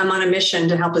I'm on a mission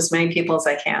to help as many people as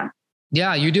I can.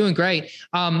 Yeah, you're doing great.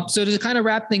 So to kind of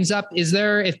wrap things up,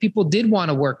 if people did want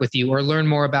to work with you or learn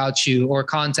more about you or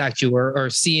contact you or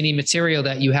see any material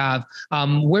that you have,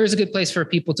 where's a good place for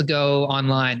people to go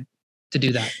online to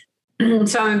do that?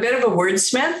 So I'm a bit of a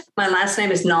wordsmith. My last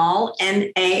name is Nall,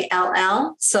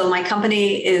 Nall. So my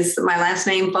company is my last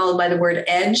name followed by the word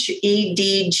edge,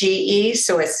 EDGE.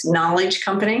 So it's Knowledge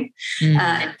Company.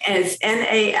 And it's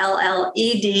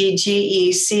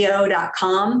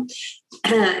NALLEDGECO.com.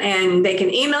 And they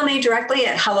can email me directly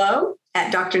at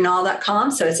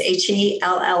hello@drnall.com. So it's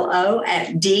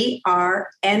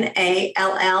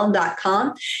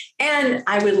HELLO@DRNALL.com. And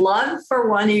I would love for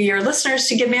one of your listeners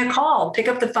to give me a call. Pick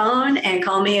up the phone and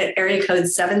call me at area code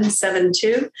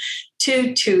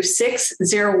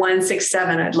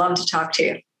 772-226-0167. I'd love to talk to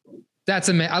you. That's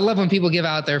amazing. I love when people give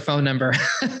out their phone number.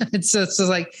 it's so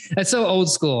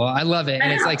old school. I love it.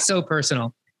 And it's like so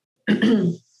personal.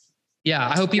 Yeah,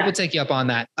 I hope people take you up on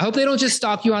that. I hope they don't just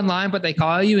stalk you online, but they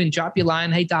call you and drop you a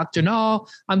line. Hey, Dr. Nall,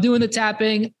 I'm doing the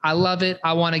tapping. I love it.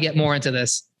 I want to get more into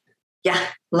this. Yeah,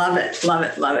 love it. Love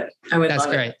it. Love it. That's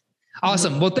great.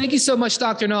 Awesome. Well, thank you so much,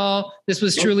 Dr. Nall. This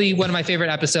was truly one of my favorite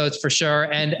episodes for sure.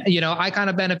 And, I kind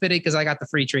of benefited because I got the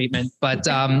free treatment, but,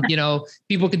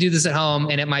 people can do this at home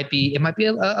and it might be a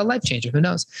life changer. Who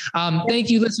knows?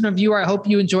 Thank you, listener, viewer. I hope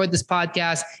you enjoyed this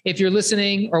podcast. If you're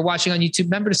listening or watching on YouTube,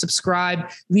 remember to subscribe,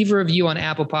 leave a review on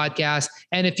Apple Podcasts.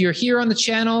 And if you're here on the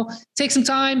channel, take some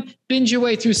time, binge your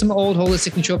way through some old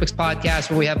Holistic Nootropics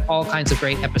podcasts where we have all kinds of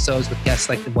great episodes with guests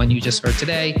like the one you just heard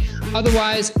today.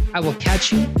 Otherwise, I will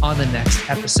catch you on the next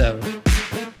episode.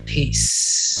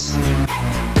 Peace.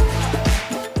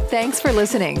 Thanks for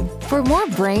listening. For more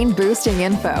brain-boosting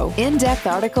info, in-depth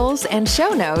articles, and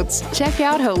show notes, check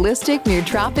out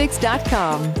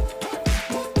holisticnootropics.com.